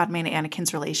about Padme and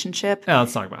Anakin's relationship. Yeah,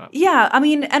 let's talk about it. Yeah, I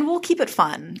mean, and we'll keep it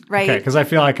fun, right? Okay, because I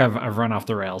feel like I've run off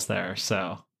the rails there,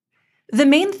 so. The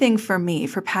main thing for me,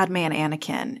 for Padme and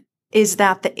Anakin, is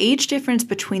that the age difference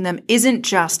between them isn't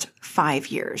just 5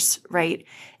 years, right?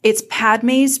 It's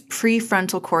Padme's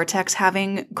prefrontal cortex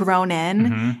having grown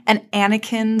in and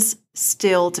Anakin's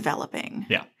still developing.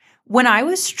 Yeah. When I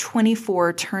was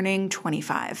 24 turning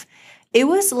 25, it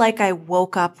was like I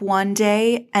woke up one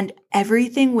day and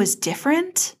everything was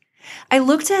different. I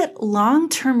looked at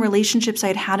long-term relationships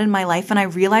I'd had in my life and I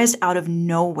realized out of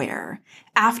nowhere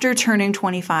after turning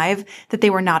 25 that they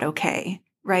were not okay,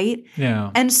 right?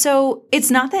 Yeah. And so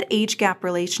it's not that age gap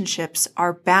relationships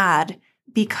are bad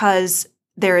because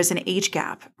there is an age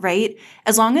gap, right?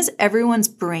 As long as everyone's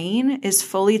brain is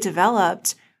fully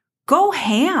developed, go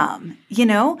ham, you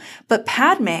know? But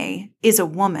Padme is a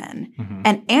woman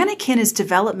and Anakin is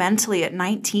developmentally at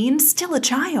 19 still a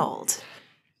child.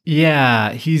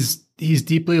 Yeah, he's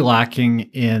deeply lacking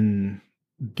in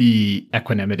the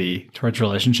equanimity towards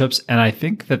relationships. And I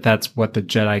think that that's what the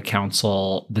Jedi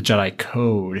Council, the Jedi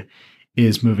Code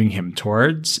is moving him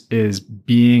towards, is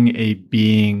being a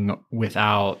being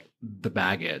without the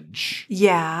baggage.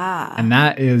 Yeah. And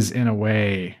that is, in a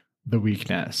way, the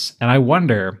weakness. And I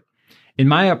wonder, in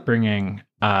my upbringing,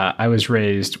 I was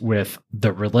raised with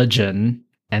the religion,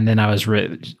 and then I was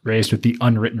raised with the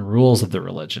unwritten rules of the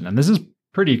religion. And this is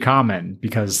pretty common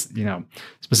because, you know,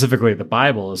 specifically the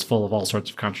Bible is full of all sorts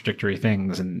of contradictory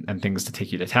things and things to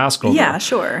take you to task over. Yeah,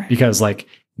 sure. Because like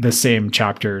the same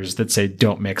chapters that say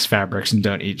don't mix fabrics and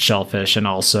don't eat shellfish and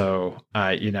also,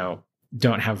 you know,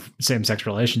 don't have same-sex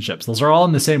relationships. Those are all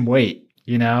in the same weight,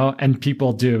 you know, and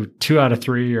people do 2 out of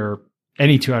 3 or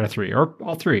any 2 out of 3 or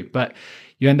all 3. But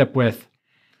you end up with,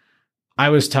 I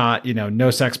was taught, you know,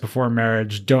 no sex before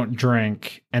marriage, don't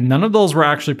drink. And none of those were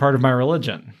actually part of my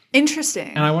religion. Interesting.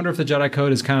 And I wonder if the Jedi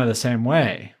Code is kind of the same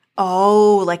way.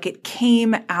 Oh, like it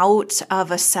came out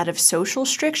of a set of social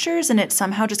strictures and it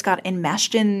somehow just got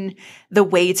enmeshed in the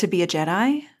way to be a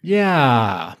Jedi?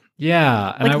 Yeah.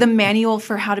 Yeah. And like the manual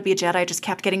for how to be a Jedi just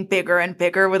kept getting bigger and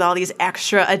bigger with all these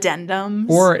extra addendums?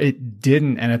 Or it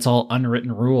didn't, and it's all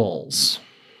unwritten rules.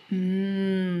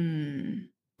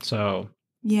 So.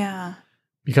 Yeah.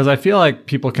 Because I feel like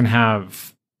people can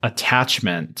have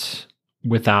attachment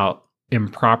without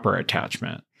improper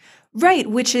attachment. Right,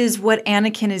 which is what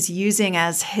Anakin is using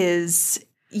as his,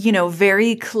 you know,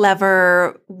 very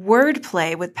clever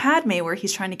wordplay with Padme where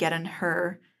he's trying to get in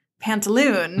her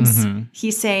pantaloons.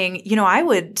 He's saying, you know, I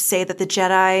would say that the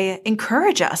Jedi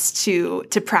encourage us to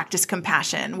practice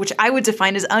compassion, which I would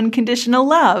define as unconditional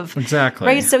love. Exactly.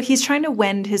 Right? So he's trying to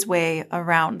wend his way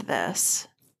around this.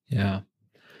 Yeah.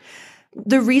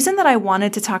 The reason that I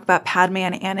wanted to talk about Padme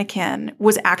and Anakin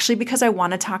was actually because I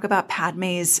want to talk about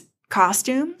Padme's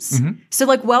costumes. So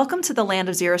like, welcome to the land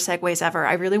of zero segues ever.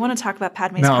 I really want to talk about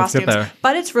Padme's costumes,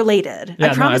 but it's related.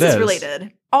 Yeah, I promise it's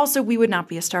related. Also, we would not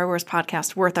be a Star Wars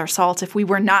podcast worth our salt if we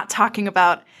were not talking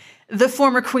about the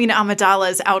former Queen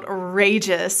Amidala's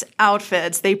outrageous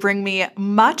outfits. They bring me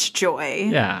much joy.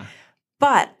 Yeah.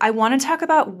 But I want to talk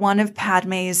about one of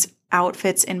Padme's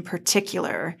outfits in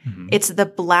particular. It's the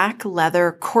black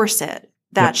leather corset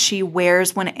that she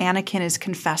wears when Anakin is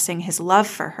confessing his love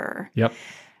for her. Yep.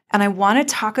 And I want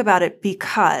to talk about it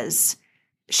because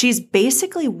she's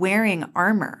basically wearing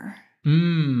armor.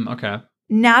 Okay.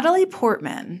 Natalie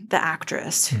Portman, the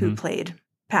actress who played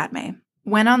Padme,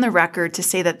 went on the record to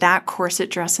say that that corset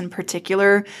dress in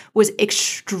particular was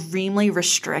extremely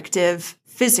restrictive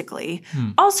physically,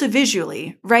 also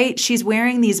visually, right? She's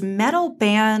wearing these metal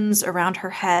bands around her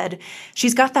head.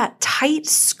 She's got that tight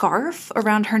scarf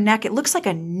around her neck. It looks like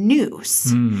a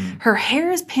noose. Her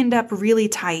hair is pinned up really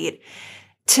tight.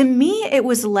 To me, it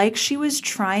was like she was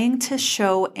trying to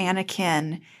show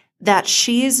Anakin that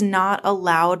she is not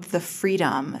allowed the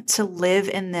freedom to live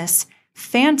in this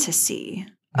fantasy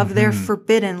of their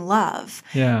forbidden love.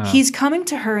 Yeah. He's coming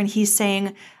to her and he's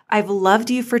saying, I've loved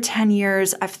you for 10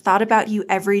 years. I've thought about you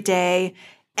every day.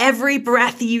 Every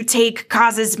breath you take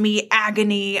causes me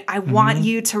agony. I want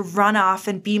you to run off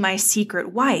and be my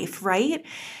secret wife, right?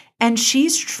 And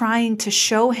she's trying to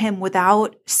show him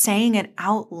without saying it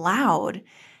out loud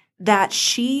that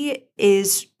she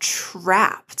is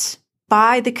trapped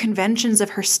by the conventions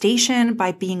of her station,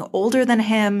 by being older than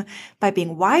him, by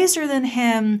being wiser than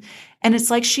him. And it's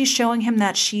like she's showing him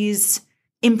that she's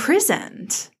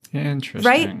imprisoned. Interesting.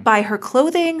 Right? By her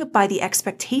clothing, by the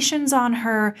expectations on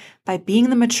her, by being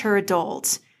the mature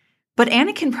adult. But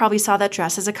Anakin probably saw that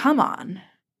dress as a come-on.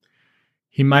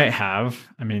 He might have.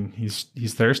 I mean, he's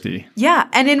thirsty. Yeah,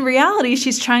 and in reality,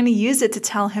 she's trying to use it to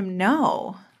tell him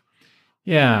no.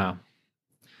 Yeah.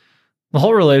 The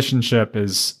whole relationship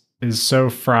is so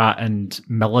fraught and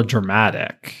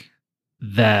melodramatic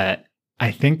that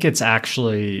I think it's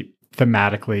actually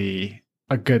thematically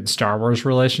a good Star Wars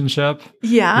relationship.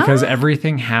 Yeah? Because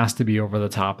everything has to be over the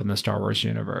top in the Star Wars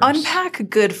universe. Unpack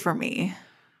good for me.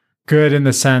 Good in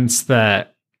the sense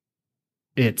that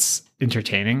it's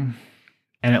entertaining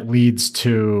and it leads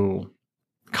to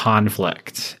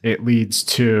conflict. It leads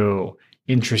to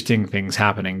interesting things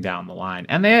happening down the line.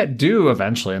 And they do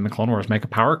eventually in the Clone Wars make a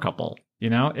power couple. You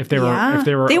know, if they were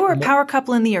a power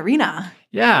couple in the arena.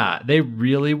 Yeah, they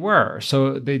really were.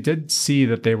 So they did see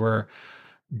that they were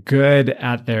good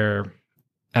at their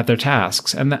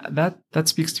tasks. And that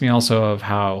speaks to me also of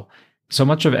how so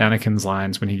much of Anakin's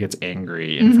lines when he gets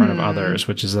angry in front of others,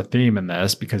 which is a theme in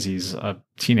this because he's a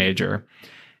teenager,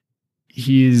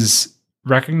 he's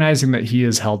recognizing that he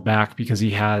is held back because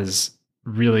he has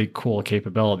really cool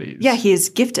capabilities. Yeah, he is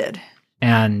gifted.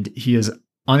 And he is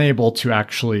unable to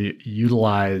actually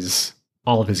utilize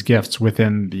all of his gifts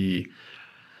within the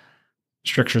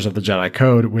strictures of the Jedi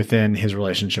Code within his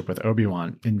relationship with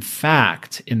Obi-Wan. In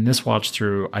fact, in this watch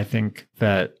through, I think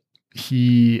that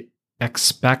he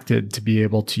expected to be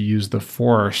able to use the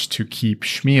Force to keep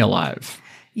Shmi alive.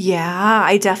 Yeah,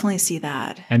 I definitely see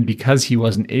that. And because he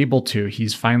wasn't able to,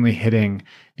 he's finally hitting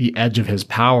the edge of his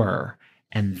power.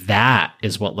 And that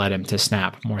is what led him to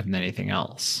snap more than anything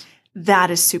else.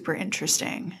 That is super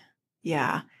interesting.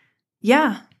 Yeah.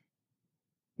 Yeah.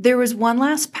 There was one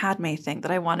last Padme thing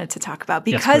that I wanted to talk about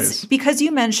because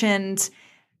you mentioned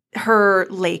her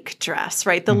lake dress,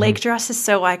 right? The lake dress is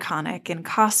so iconic in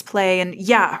cosplay, and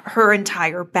yeah, her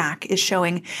entire back is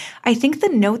showing. I think the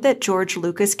note that George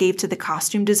Lucas gave to the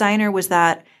costume designer was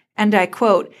that, and I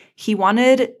quote, he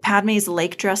wanted Padme's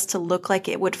lake dress to look like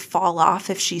it would fall off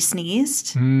if she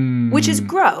sneezed, which is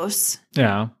gross.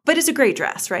 Yeah. But it's a great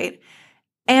dress, right?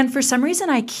 And for some reason,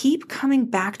 I keep coming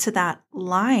back to that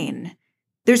line.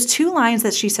 There's two lines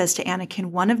that she says to Anakin.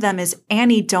 One of them is,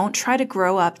 Annie, don't try to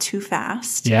grow up too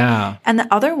fast. Yeah. And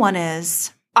the other one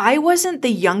is, I wasn't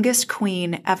the youngest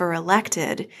queen ever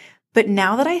elected, but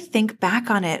now that I think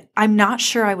back on it, I'm not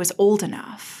sure I was old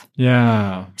enough.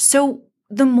 Yeah. So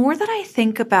the more that I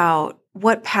think about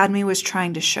what Padme was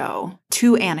trying to show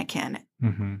to Anakin,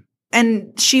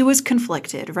 and she was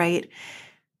conflicted, right?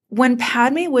 When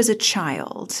Padme was a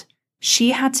child, she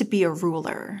had to be a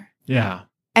ruler. Yeah.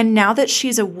 And now that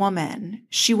she's a woman,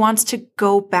 she wants to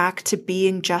go back to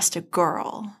being just a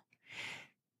girl.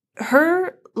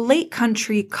 Her late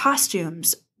country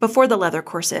costumes before the leather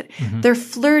corset, they're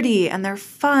flirty and they're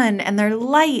fun and they're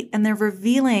light and they're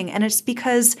revealing. And it's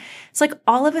because it's like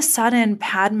all of a sudden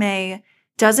Padme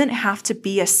doesn't have to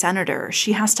be a senator.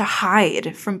 She has to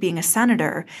hide from being a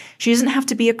senator. She doesn't have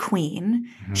to be a queen.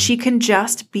 She can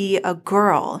just be a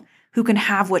girl who can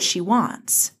have what she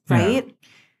wants, right? Yeah.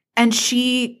 And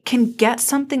she can get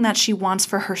something that she wants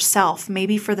for herself,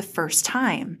 maybe for the first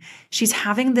time. She's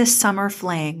having this summer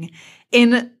fling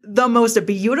in the most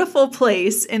beautiful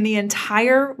place in the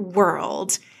entire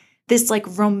world, this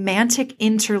like romantic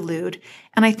interlude.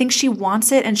 And I think she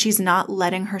wants it and she's not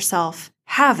letting herself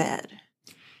have it.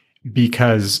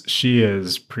 Because she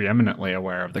is preeminently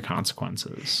aware of the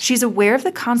consequences. She's aware of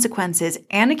the consequences.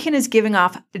 Anakin is giving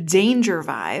off danger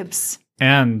vibes.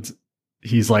 And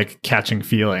he's like catching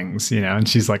feelings, and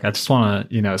she's like, I just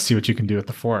want to, see what you can do with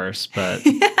the Force. But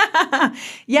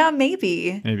yeah,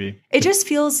 maybe. It just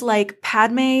feels like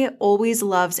Padme always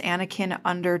loves Anakin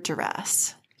under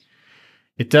duress.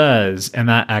 It does. And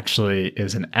that actually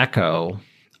is an echo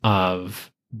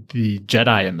of the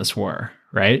Jedi in this war,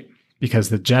 right? Because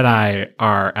the Jedi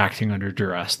are acting under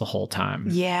duress the whole time.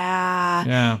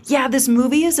 Yeah. Yeah, this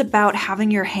movie is about having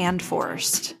your hand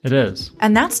forced. It is.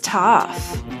 And that's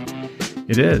tough.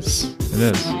 It is.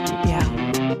 Yeah.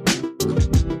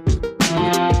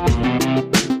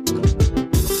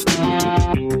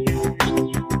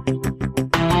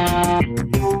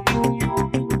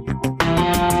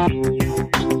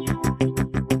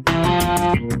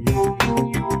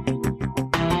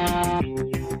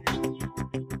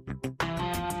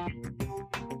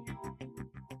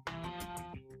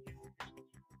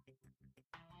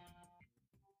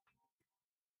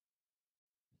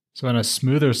 So in a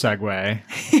smoother segue,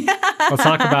 let's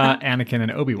talk about Anakin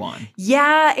and Obi-Wan.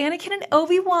 Yeah, Anakin and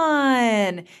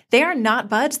Obi-Wan. They are not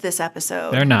buds this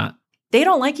episode. They're not. They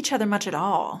don't like each other much at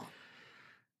all.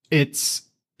 It's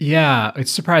Yeah,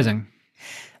 it's surprising.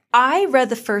 I read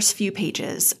the first few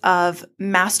pages of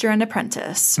Master and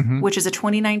Apprentice, which is a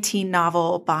 2019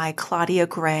 novel by Claudia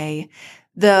Gray.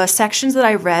 The sections that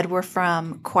I read were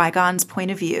from Qui-Gon's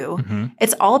point of view.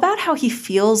 It's all about how he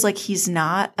feels like he's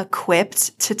not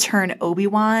equipped to turn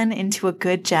Obi-Wan into a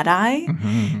good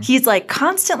Jedi. He's like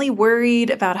constantly worried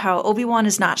about how Obi-Wan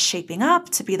is not shaping up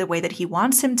to be the way that he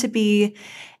wants him to be.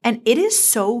 And it is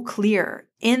so clear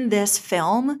in this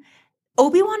film,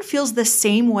 Obi-Wan feels the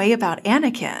same way about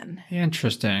Anakin.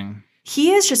 Interesting.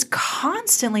 He is just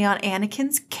constantly on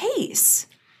Anakin's case.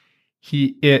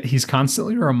 He's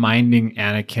constantly reminding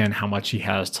Anakin how much he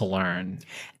has to learn.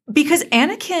 Because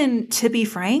Anakin, to be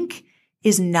frank,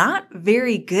 is not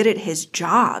very good at his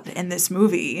job in this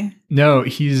movie. No,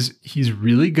 he's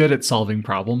really good at solving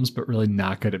problems, but really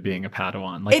not good at being a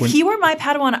Padawan. Like if he were my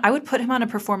Padawan, I would put him on a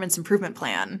performance improvement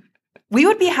plan. We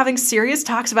would be having serious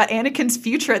talks about Anakin's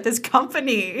future at this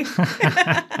company.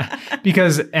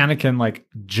 Because Anakin like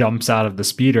jumps out of the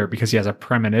speeder because he has a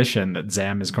premonition that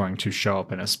Zam is going to show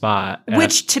up in a spot.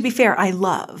 Which, to be fair, I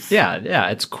love. Yeah,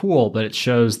 it's cool, but it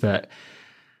shows that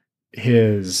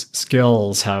his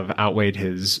skills have outweighed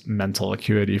his mental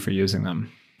acuity for using them.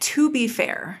 To be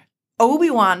fair,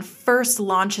 Obi-Wan first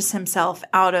launches himself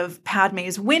out of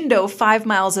Padme's window 5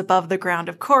 miles above the ground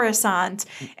of Coruscant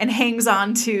and hangs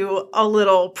onto a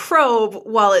little probe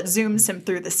while it zooms him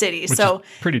through the city. Which is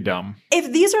pretty dumb.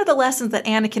 If these are the lessons that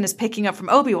Anakin is picking up from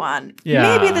Obi-Wan,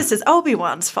 maybe this is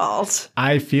Obi-Wan's fault.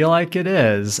 I feel like it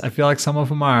is. I feel like some of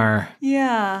them are.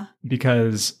 Yeah.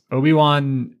 Because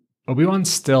Obi-Wan's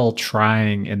still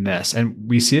trying in this, and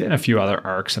we see it in a few other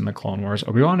arcs in the Clone Wars.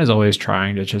 Obi-Wan is always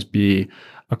trying to just be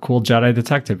a cool Jedi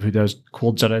detective who does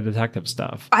cool Jedi detective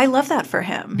stuff. I love that for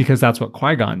him. Because that's what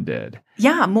Qui-Gon did.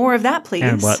 Yeah, more of that, please.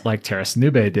 And what like Terrace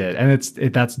Nube did. And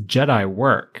that's Jedi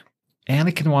work.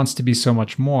 Anakin wants to be so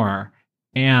much more.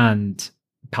 And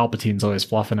Palpatine's always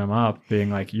fluffing him up, being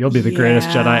like, you'll be the greatest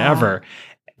Jedi ever.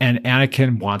 And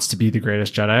Anakin wants to be the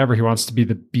greatest Jedi ever. He wants to be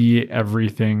the be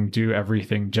everything, do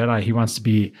everything Jedi. He wants to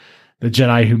be the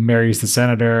Jedi who marries the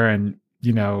senator and,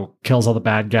 you know, kills all the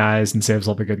bad guys and saves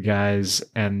all the good guys.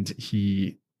 And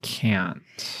he can't.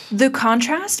 The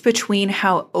contrast between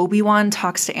how Obi-Wan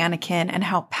talks to Anakin and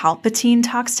how Palpatine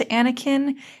talks to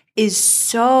Anakin is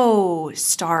so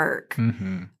stark.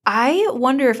 I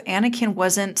wonder if Anakin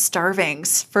wasn't starving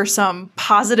for some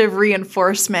positive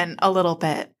reinforcement a little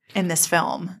bit in this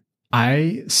film.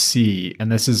 I see, and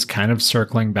this is kind of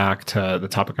circling back to the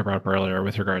topic I brought up earlier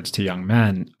with regards to young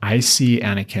men. I see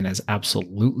Anakin as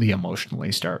absolutely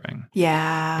emotionally starving.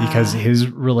 Yeah. Because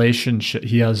his relationship,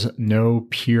 he has no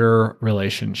peer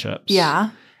relationships. Yeah.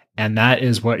 And that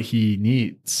is what he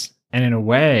needs. And in a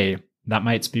way, that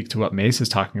might speak to what Mace is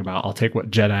talking about. I'll take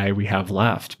what Jedi we have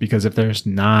left. Because if there's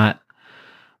not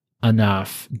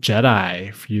enough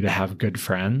Jedi for you to have good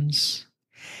friends.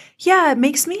 Yeah, it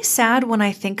makes me sad when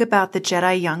I think about the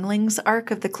Jedi Younglings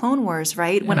arc of the Clone Wars,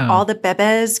 right? When all the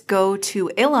bebes go to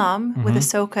Ilum with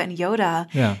Ahsoka and Yoda.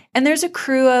 Yeah. And there's a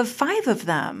crew of 5 of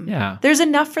them. Yeah. There's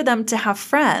enough for them to have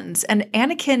friends. And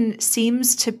Anakin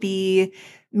seems to be,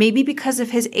 maybe because of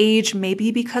his age,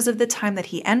 maybe because of the time that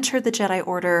he entered the Jedi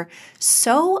Order,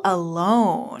 so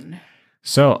alone.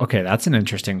 So, okay, that's an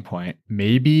interesting point.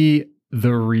 Maybe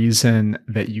the reason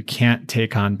that you can't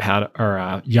take on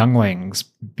younglings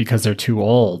because they're too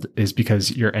old is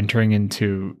because you're entering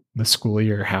into the school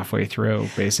year halfway through,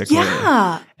 basically.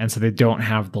 Yeah. And so they don't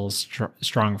have those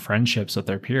strong friendships with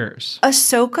their peers.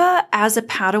 Ahsoka, as a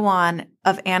Padawan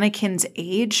of Anakin's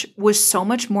age, was so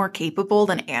much more capable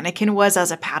than Anakin was as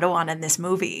a Padawan in this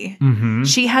movie.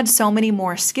 She had so many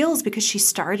more skills because she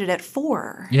started at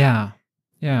 4. Yeah.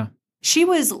 Yeah. She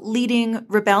was leading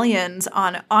rebellions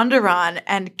on Onderon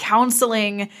and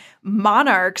counseling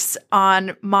monarchs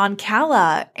on Mon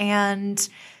Cala and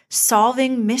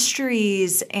solving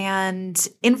mysteries and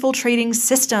infiltrating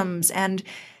systems and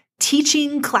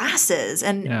teaching classes.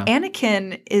 And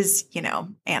Anakin is,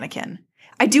 Anakin.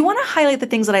 I do want to highlight the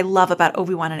things that I love about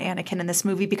Obi-Wan and Anakin in this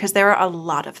movie because there are a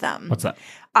lot of them. What's that?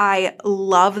 I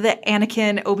love the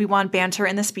Anakin Obi-Wan banter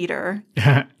in the speeder.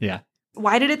 Yeah.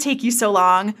 Why did it take you so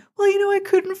long? Well, I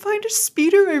couldn't find a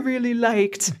speeder I really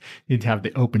liked. You'd have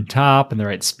the open top and the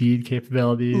right speed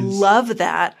capabilities. Love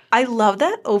that. I love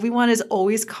that Obi-Wan is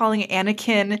always calling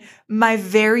Anakin my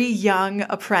very young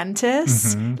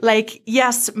apprentice. Like,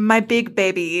 yes, my big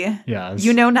baby. Yes.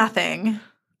 You know nothing.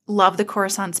 Love the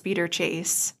Coruscant speeder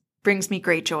chase. Brings me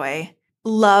great joy.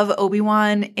 Love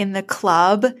Obi-Wan in the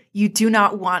club. You do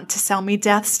not want to sell me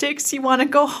death sticks. You want to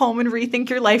go home and rethink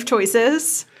your life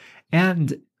choices.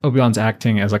 And Obi-Wan's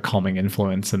acting as a calming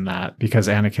influence in that, because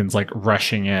Anakin's like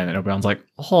rushing in and Obi-Wan's like,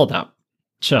 hold up,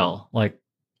 chill. Like,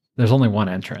 there's only one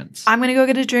entrance. I'm going to go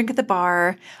get a drink at the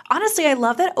bar. Honestly, I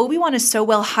love that Obi-Wan is so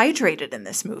well hydrated in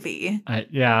this movie.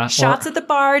 Yeah. Shots at the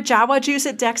bar, Jawa juice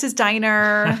at Dex's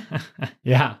diner.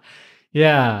 Yeah.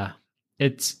 Yeah.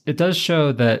 It does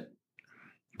show that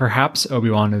perhaps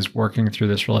Obi-Wan is working through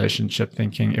this relationship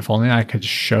thinking, if only I could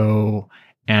show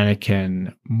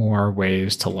Anakin more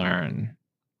ways to learn.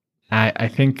 I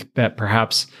think that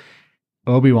perhaps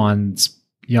Obi-Wan's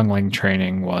youngling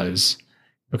training was,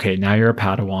 okay, now you're a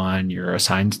Padawan, you're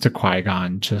assigned to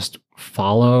Qui-Gon, just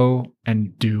follow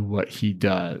and do what he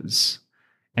does.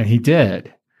 And he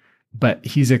did. But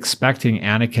he's expecting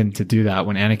Anakin to do that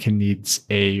when Anakin needs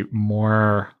a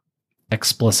more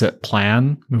explicit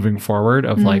plan moving forward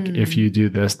of like, if you do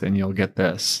this, then you'll get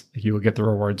this. You will get the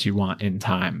rewards you want in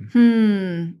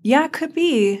time. Yeah, it could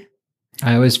be.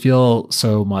 I always feel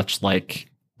so much like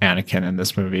Anakin in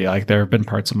this movie. Like, there have been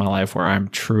parts of my life where I'm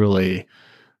truly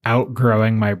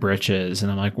outgrowing my britches,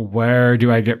 and I'm like, where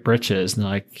do I get britches? And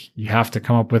they're like, you have to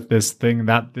come up with this thing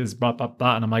that is blah blah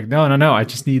blah. And I'm like, no, I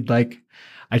just need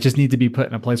to be put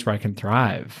in a place where I can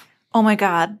thrive. Oh my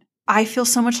God, I feel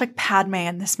so much like Padme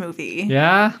in this movie.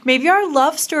 Yeah, maybe our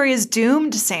love story is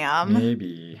doomed, Sam.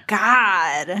 Maybe.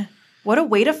 God, what a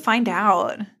way to find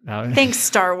out. Thanks,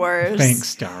 Star Wars. Thanks,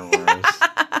 Star Wars.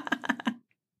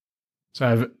 So I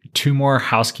have 2 more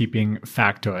housekeeping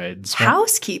factoids.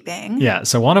 Housekeeping? Yeah.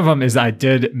 So one of them is I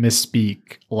did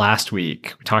misspeak last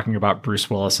week talking about Bruce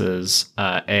Willis's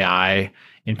AI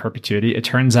in perpetuity. It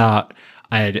turns out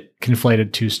I had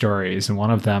conflated 2 stories, and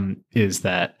one of them is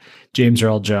that James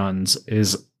Earl Jones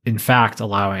is in fact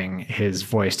allowing his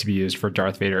voice to be used for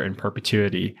Darth Vader in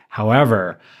perpetuity.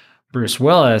 However, Bruce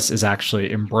Willis is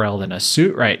actually embroiled in a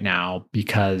suit right now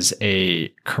because a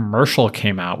commercial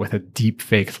came out with a deep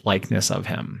fake likeness of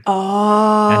him.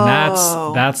 Oh.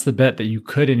 And that's the bit that you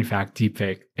could in fact deep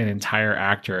fake an entire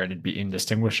actor and it'd be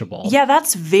indistinguishable. Yeah,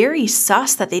 that's very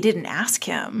sus that they didn't ask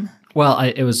him. Well,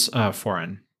 it was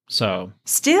foreign. So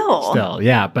still,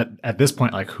 yeah. But at this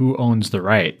point, like, who owns the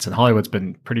rights? And Hollywood's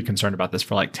been pretty concerned about this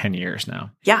for like 10 years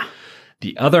now. Yeah.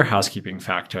 The other housekeeping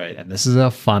factoid, and this is a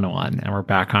fun one, and we're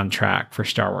back on track for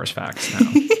Star Wars facts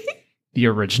now. The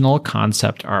original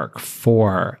concept arc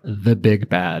for the big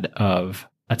bad of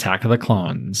Attack of the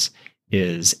Clones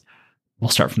is,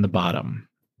 we'll start from the bottom,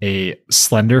 a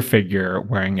slender figure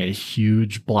wearing a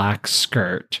huge black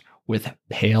skirt with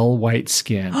pale white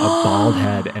skin, a bald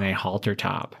head, and a halter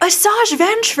top. Asajj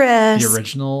Ventress! The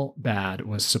original bad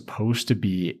was supposed to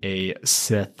be a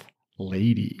Sith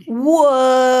lady.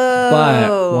 Whoa.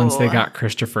 But once they got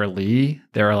Christopher Lee,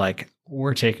 they were like,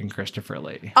 we're taking Christopher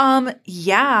Lee.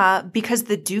 Yeah, because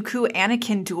the Dooku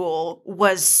Anakin duel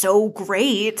was so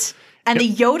great, and the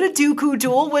Yoda Dooku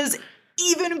duel was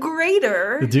even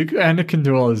greater. The Dooku Anakin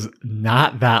duel is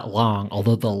not that long,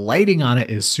 although the lighting on it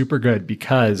is super good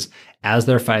because as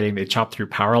they're fighting, they chop through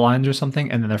power lines or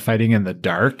something, and then they're fighting in the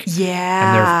dark.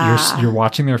 Yeah. And you're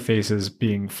watching their faces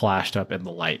being flashed up in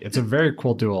the light. It's a very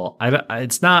cool duel.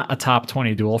 It's not a top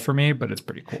 20 duel for me, but it's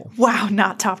pretty cool. Wow,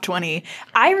 not top 20.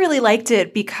 I really liked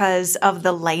it because of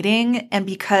the lighting and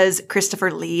because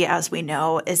Christopher Lee, as we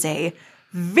know, is a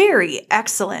very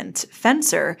excellent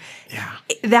fencer. Yeah.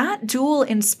 That duel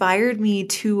inspired me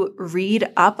to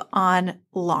read up on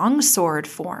longsword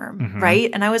form, right?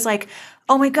 And I was like,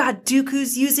 oh my God,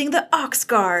 Dooku's using the Ox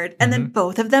Guard. And then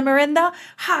both of them are in the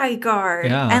High Guard.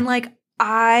 Yeah. And like,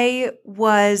 I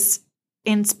was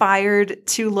inspired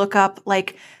to look up,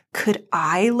 like, could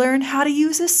I learn how to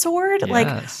use a sword? Yes. Like,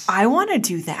 I want to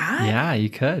do that. Yeah, you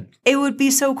could. It would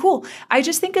be so cool. I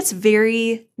just think it's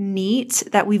very neat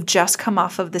that we've just come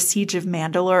off of the Siege of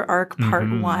Mandalore arc part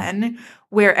 1,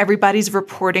 where everybody's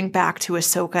reporting back to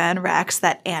Ahsoka and Rex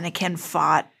that Anakin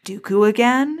fought Dooku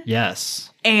again. Yes.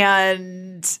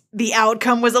 And the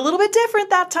outcome was a little bit different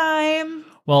that time.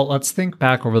 Well, let's think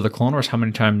back over the Clone Wars, how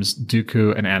many times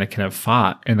Dooku and Anakin have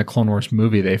fought. In the Clone Wars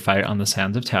movie, they fight on the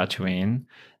sands of Tatooine.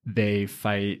 They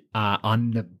fight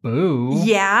on Naboo.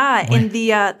 Yeah, in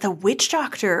the Witch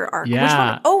Doctor arc. Yeah. Which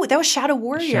one? Oh, that was Shadow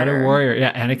Warrior. Shadow Warrior.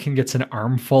 Yeah, Anakin gets an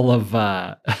armful of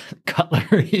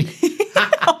cutlery.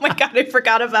 Oh my God, I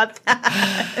forgot about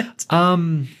that.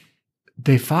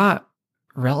 They fought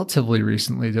relatively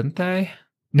recently, didn't they?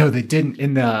 No, they didn't.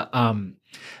 In the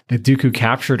Dooku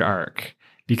captured arc,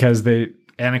 because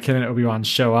Anakin and Obi-Wan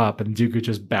show up and Dooku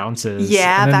just bounces.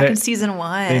 Yeah, back in season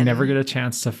 1. They never get a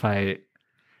chance to fight.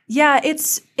 Yeah,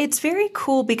 it's very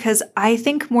cool because I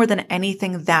think more than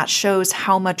anything that shows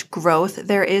how much growth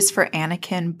there is for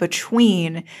Anakin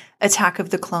between Attack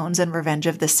of the Clones and Revenge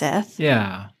of the Sith.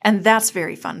 Yeah. And that's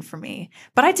very fun for me.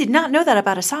 But I did not know that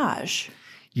about Asajj.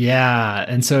 Yeah.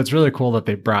 And so it's really cool that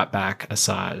they brought back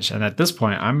Asajj. And at this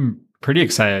point, I'm pretty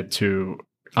excited to,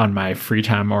 on my free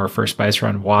time or first Spice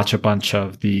run, watch a bunch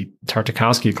of the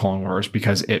Tartakovsky Clone Wars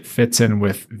because it fits in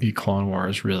with the Clone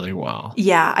Wars really well.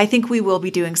 Yeah, I think we will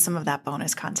be doing some of that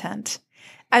bonus content.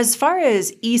 As far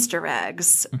as Easter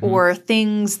eggs or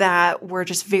things that were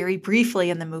just very briefly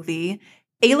in the movie,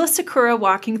 Ayla Secura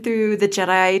walking through the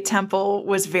Jedi Temple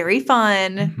was very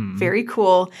fun, very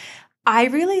cool. I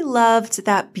really loved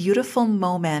that beautiful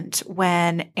moment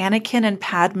when Anakin and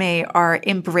Padme are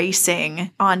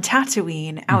embracing on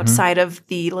Tatooine outside of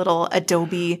the little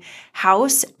adobe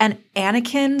house, and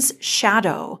Anakin's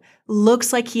shadow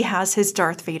looks like he has his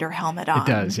Darth Vader helmet on. It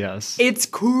does, yes. It's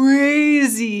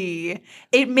crazy.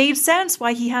 It made sense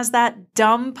why he has that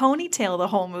dumb ponytail the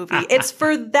whole movie. It's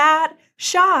for that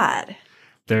shot.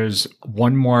 There's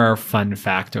one more fun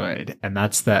factoid, and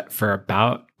that's that for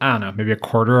about, I don't know, maybe a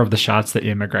quarter of the shots that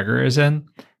Ian McGregor is in,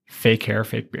 fake hair,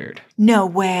 fake beard. No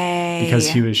way. Because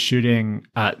he was shooting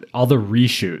all the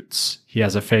reshoots. He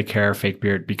has a fake hair, fake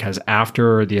beard, because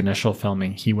after the initial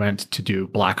filming, he went to do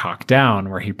Black Hawk Down,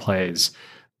 where he plays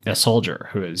a soldier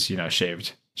who is,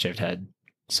 shaved head.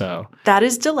 So that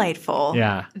is delightful.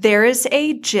 Yeah. There is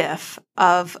a GIF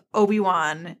of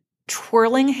Obi-Wan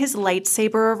twirling his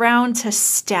lightsaber around to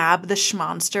stab the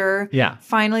schmonster. Yeah.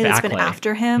 Finally, that's been Acklay.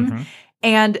 after him.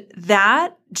 And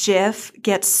that GIF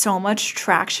gets so much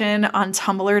traction on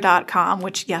Tumblr.com,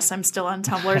 which, yes, I'm still on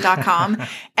Tumblr.com.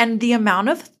 And the amount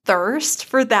of thirst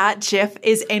for that GIF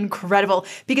is incredible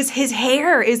because his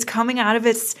hair is coming out of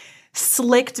its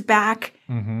slicked back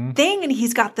thing, and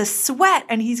he's got the sweat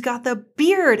and he's got the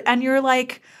beard, and you're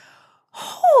like,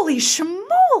 holy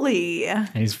schmoly. And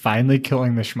he's finally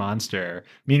killing the schmonster.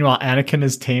 Meanwhile, Anakin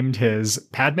has tamed his.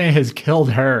 Padme has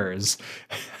killed hers.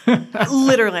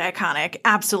 Literally iconic.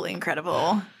 Absolutely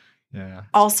incredible. Yeah.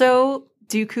 Also,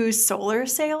 Dooku's Solar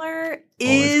Sailor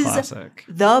is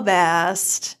the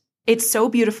best. It's so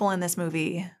beautiful in this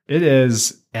movie. It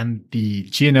is. And the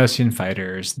Geonosian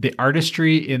fighters, the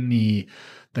artistry in the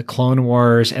Clone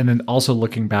Wars, and then also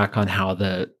looking back on how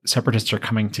the Separatists are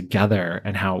coming together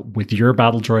and how with your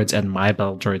battle droids and my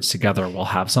battle droids together, we'll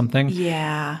have something.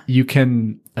 Yeah. You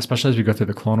can, especially as we go through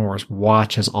the Clone Wars,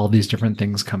 watch as all these different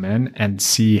things come in and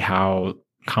see how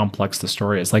complex the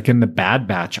story is. Like in the Bad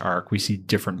Batch arc, we see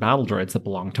different battle droids that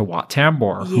belong to Wat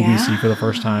Tambor, who we see for the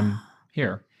first time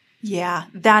here. Yeah,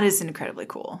 that is incredibly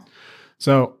cool.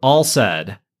 So all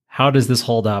said, how does this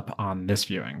hold up on this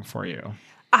viewing for you?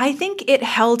 I think it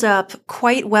held up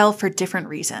quite well for different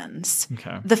reasons.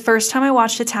 Okay. The first time I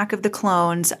watched Attack of the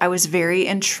Clones, I was very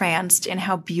entranced in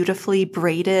how beautifully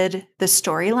braided the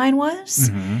storyline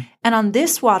was. And on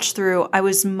this watch through, I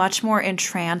was much more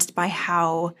entranced by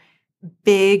how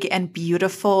big and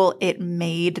beautiful it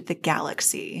made the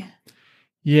galaxy.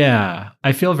 Yeah,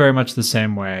 I feel very much the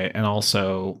same way. And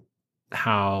also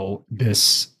how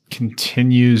this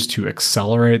continues to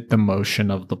accelerate the motion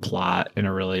of the plot in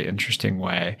a really interesting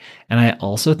way. And I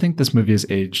also think this movie has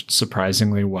aged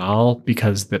surprisingly well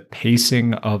because the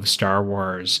pacing of Star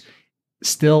Wars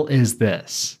still is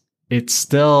this. It's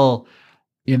still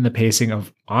in the pacing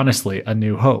of, honestly, A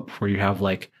New Hope, where you have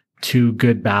like 2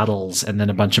 good battles and then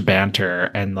a bunch of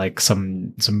banter and like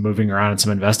some moving around and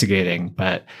some investigating.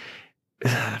 But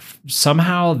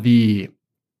somehow the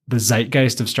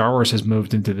zeitgeist of Star Wars has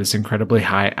moved into this incredibly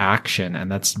high action,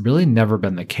 and that's really never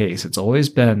been the case. It's always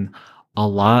been a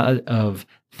lot of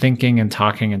thinking and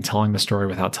talking and telling the story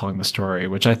without telling the story,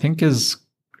 which I think is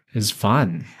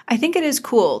fun. I think it is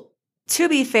cool. To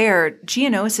be fair,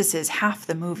 Geonosis is half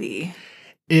the movie.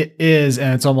 It is,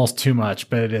 and it's almost too much,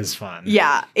 but it is fun.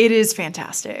 Yeah, it is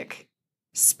fantastic.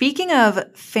 Speaking of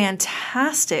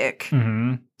fantastic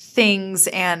things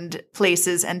and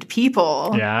places and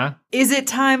people, is it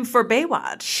time for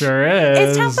Baywatch? Sure is.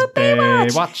 It's time for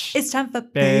Baywatch. It's time for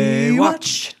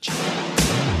Baywatch.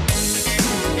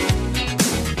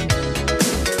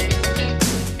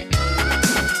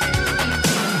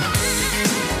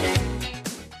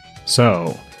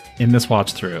 So, in this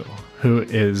watch through, who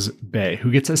is Bay? Who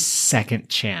gets a second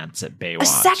chance at Baywatch? A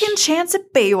second chance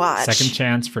at Baywatch. Second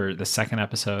chance for the second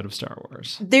episode of Star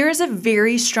Wars. There is a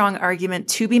very strong argument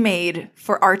to be made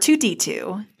for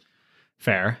R2-D2.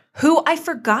 Fair. Who I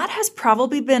forgot has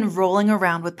probably been rolling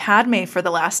around with Padme for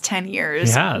the last 10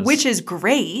 years. He has. Which is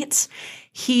great.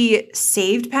 He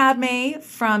saved Padme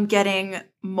from getting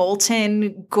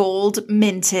molten gold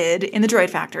minted in the droid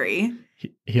factory.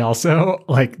 He also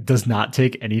like does not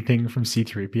take anything from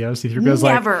C-3PO. C-3PO's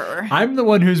Never. like, I'm the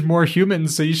one who's more human,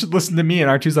 so you should listen to me.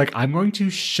 And R2's like, I'm going to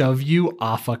shove you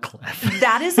off a cliff.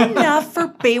 That is enough for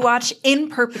Baywatch in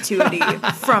perpetuity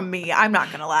from me. I'm not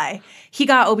going to lie. He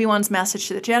got Obi-Wan's message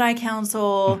to the Jedi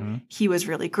Council. Mm-hmm. He was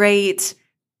really great.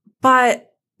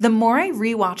 But the more I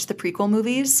rewatch the prequel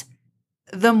movies,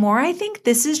 the more I think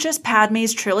this is just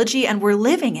Padme's trilogy and we're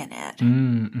living in it.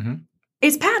 Mm-hmm.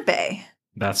 It's Padme.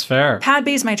 That's fair.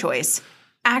 Padme's my choice.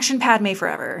 Action Padme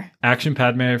forever. Action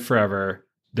Padme forever.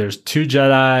 There's 2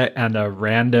 Jedi and a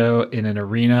rando in an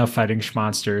arena fighting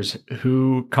schmonsters.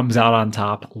 Who comes out on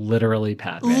top? Literally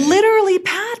Padme. Literally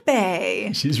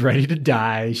Padme. She's ready to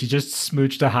die. She just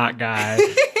smooched a hot guy.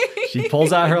 She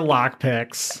pulls out her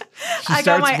lockpicks. I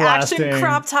got my blasting. Action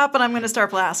crop top and I'm going to start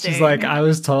blasting. She's like, I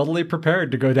was totally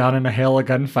prepared to go down in a hail of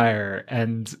gunfire.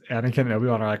 And Anakin and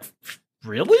Obi-Wan are like,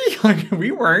 really? Like,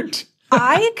 we weren't.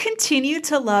 I continue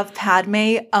to love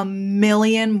Padme a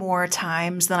million more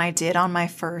times than I did on my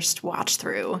first watch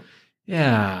through.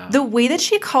 Yeah. The way that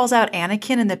she calls out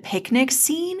Anakin in the picnic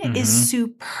scene is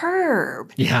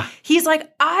superb. Yeah. He's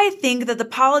like, I think that the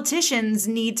politicians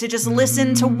need to just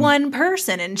listen to one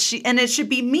person and it should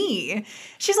be me.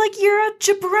 She's like, you're a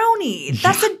jabroni.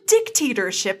 That's a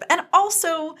dictatorship. And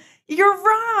also, you're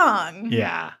wrong.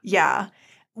 Yeah. Yeah.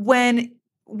 When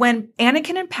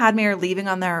Anakin and Padme are leaving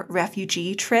on their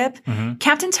refugee trip,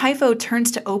 Captain Typho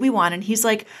turns to Obi-Wan and he's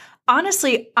like,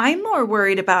 honestly, I'm more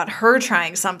worried about her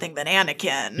trying something than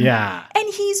Anakin. Yeah.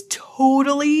 And he's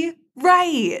totally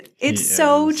right. It's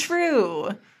so true.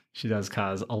 She does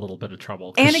cause a little bit of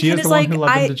trouble. Anakin she is is the like, one who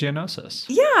led them to Geonosis.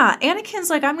 Yeah. Anakin's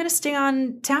like, I'm going to stay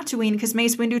on Tatooine because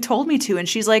Mace Windu told me to. And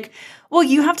she's like, well,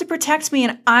 you have to protect me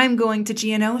and I'm going to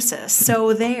Geonosis.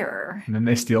 So there. And then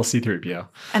they steal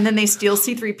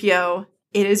C-3PO.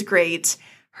 It is great.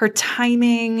 Her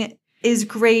timing is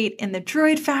great in the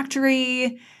droid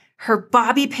factory. Her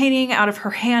bobby pinning out of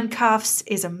her handcuffs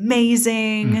is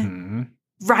amazing.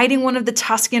 Riding one of the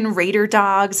Tusken Raider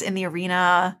dogs in the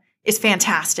arena is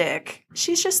fantastic.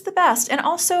 She's just the best. And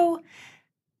also,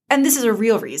 and this is a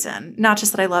real reason, not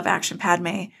just that I love Action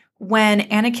Padme, when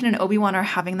Anakin and Obi-Wan are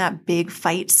having that big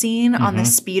fight scene on the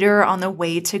speeder on the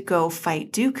way to go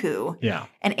fight Dooku. Yeah.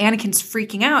 And Anakin's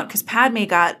freaking out because Padme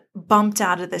got bumped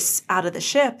out of the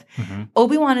ship.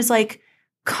 Obi-Wan is like,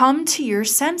 come to your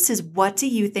senses. What do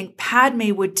you think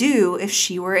Padme would do if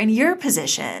she were in your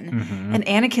position? And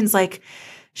Anakin's like,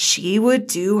 she would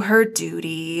do her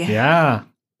duty. Yeah.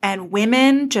 And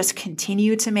women just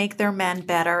continue to make their men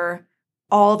better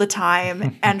all the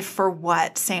time. And for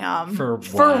what, Sam? For what?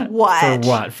 For what? For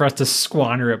what? For us to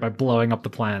squander it by blowing up the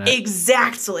planet.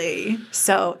 Exactly.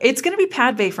 So it's going to be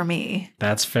Padme for me.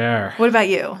 That's fair. What about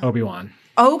you? Obi-Wan.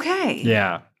 Okay.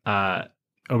 Yeah.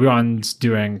 Obi-Wan's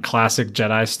doing classic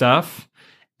Jedi stuff.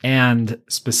 And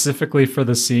specifically for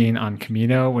the scene on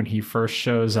Kamino when he first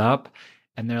shows up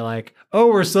and they're like,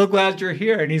 oh, we're so glad you're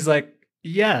here. And he's like,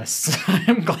 yes,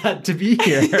 I'm glad to be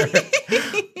here.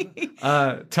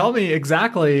 Tell me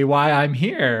exactly why I'm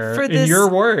here for in your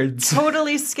words.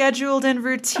 Totally scheduled and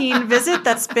routine visit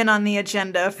that's been on the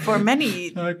agenda for many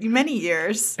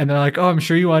years. And they're like, oh, I'm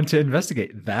sure you want to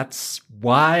investigate. That's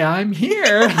why I'm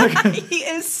here. He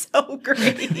is so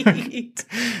great.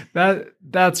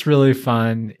 That's really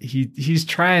fun. He's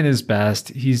trying his best.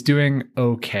 He's doing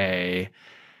okay.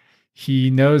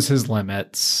 He knows his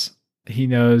limits. He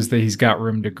knows that he's got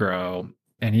room to grow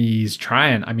and he's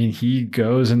trying. I mean, he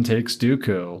goes and takes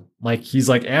Dooku. Like, he's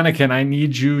like, Anakin, I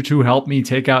need you to help me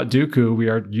take out Dooku. We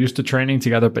are used to training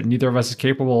together, but neither of us is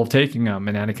capable of taking him.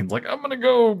 And Anakin's like, I'm going to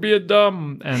go be a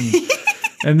dumb. And,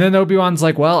 and then Obi-Wan's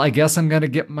like, well, I guess I'm going to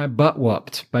get my butt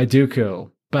whooped by Dooku,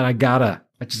 but I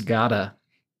just gotta.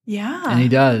 Yeah. And he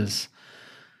does.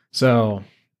 So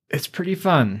it's pretty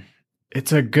fun.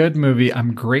 It's a good movie.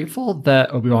 I'm grateful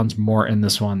that Obi-Wan's more in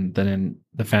this one than in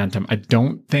The Phantom. I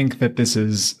don't think that this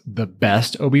is the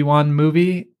best Obi-Wan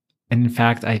movie. And in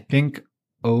fact, I think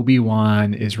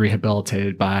Obi-Wan is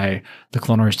rehabilitated by the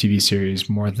Clone Wars TV series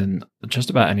more than just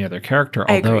about any other character.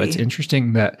 Although it's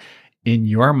interesting that in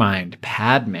your mind,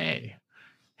 Padme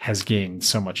has gained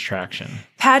so much traction.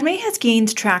 Padme has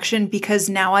gained traction because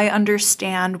now I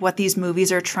understand what these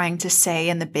movies are trying to say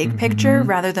in the big picture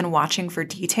rather than watching for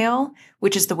detail,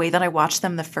 which is the way that I watched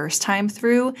them the first time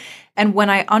through. And when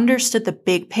I understood the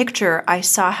big picture, I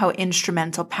saw how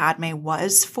instrumental Padme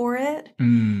was for it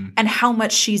and how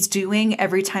much she's doing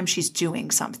every time she's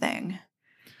doing something.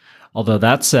 Although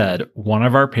that said, one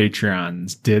of our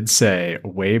Patreons did say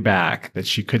way back that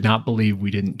she could not believe we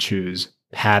didn't choose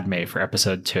Padme for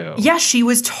episode 2. Yeah, she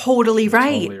was totally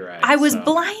right. Totally right. I was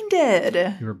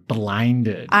blinded. You were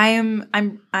blinded. I'm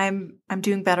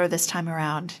doing better this time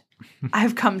around.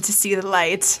 I've come to see the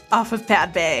light off of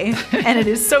Padme, and it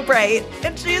is so bright,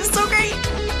 and she is so great.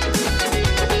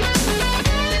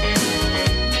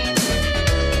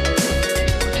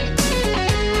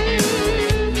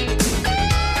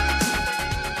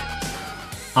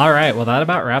 All right, well, that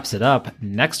about wraps it up.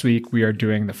 Next week, we are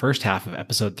doing the first half of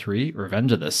episode 3,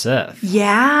 Revenge of the Sith.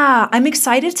 Yeah, I'm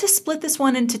excited to split this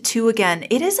one into 2 again.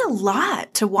 It is a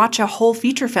lot to watch a whole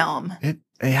feature film.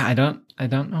 I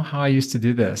don't know how I used to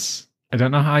do this. I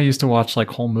don't know how I used to watch like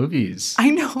whole movies. I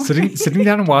know. Sitting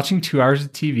down and watching 2 hours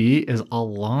of TV is a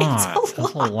lot. It's a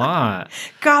lot.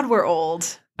 God, we're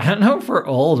old. I don't know if we're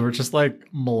old. We're just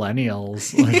like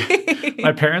millennials. Like,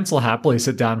 my parents will happily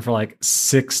sit down for like the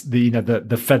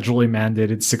federally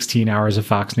mandated 16 hours of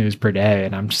Fox News per day.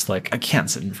 And I'm just like, I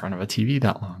can't sit in front of a TV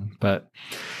that long. But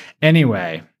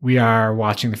anyway, we are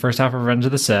watching the first half of Revenge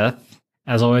of the Sith.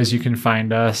 As always, you can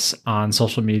find us on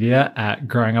social media at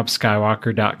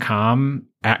growingupskywalker.com,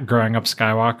 at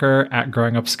growingupskywalker, at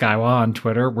growingupskywa on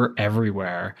Twitter. We're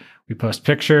everywhere. We post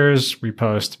pictures, we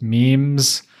post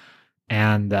memes,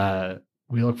 and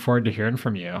we look forward to hearing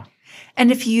from you.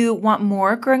 And if you want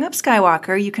more Growing Up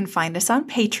Skywalker, you can find us on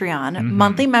Patreon. Mm-hmm.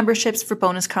 Monthly memberships for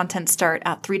bonus content start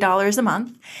at $3 a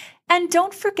month. And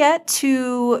don't forget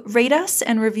to rate us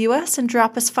and review us and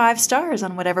drop us 5 stars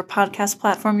on whatever podcast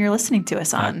platform you're listening to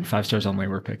us on. 5 stars only,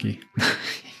 we're picky.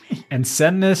 And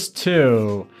send this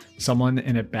to someone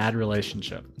in a bad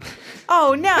relationship.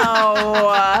 Oh,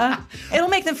 no. It'll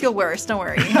make them feel worse. Don't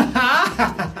worry.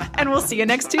 And we'll see you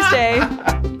next Tuesday.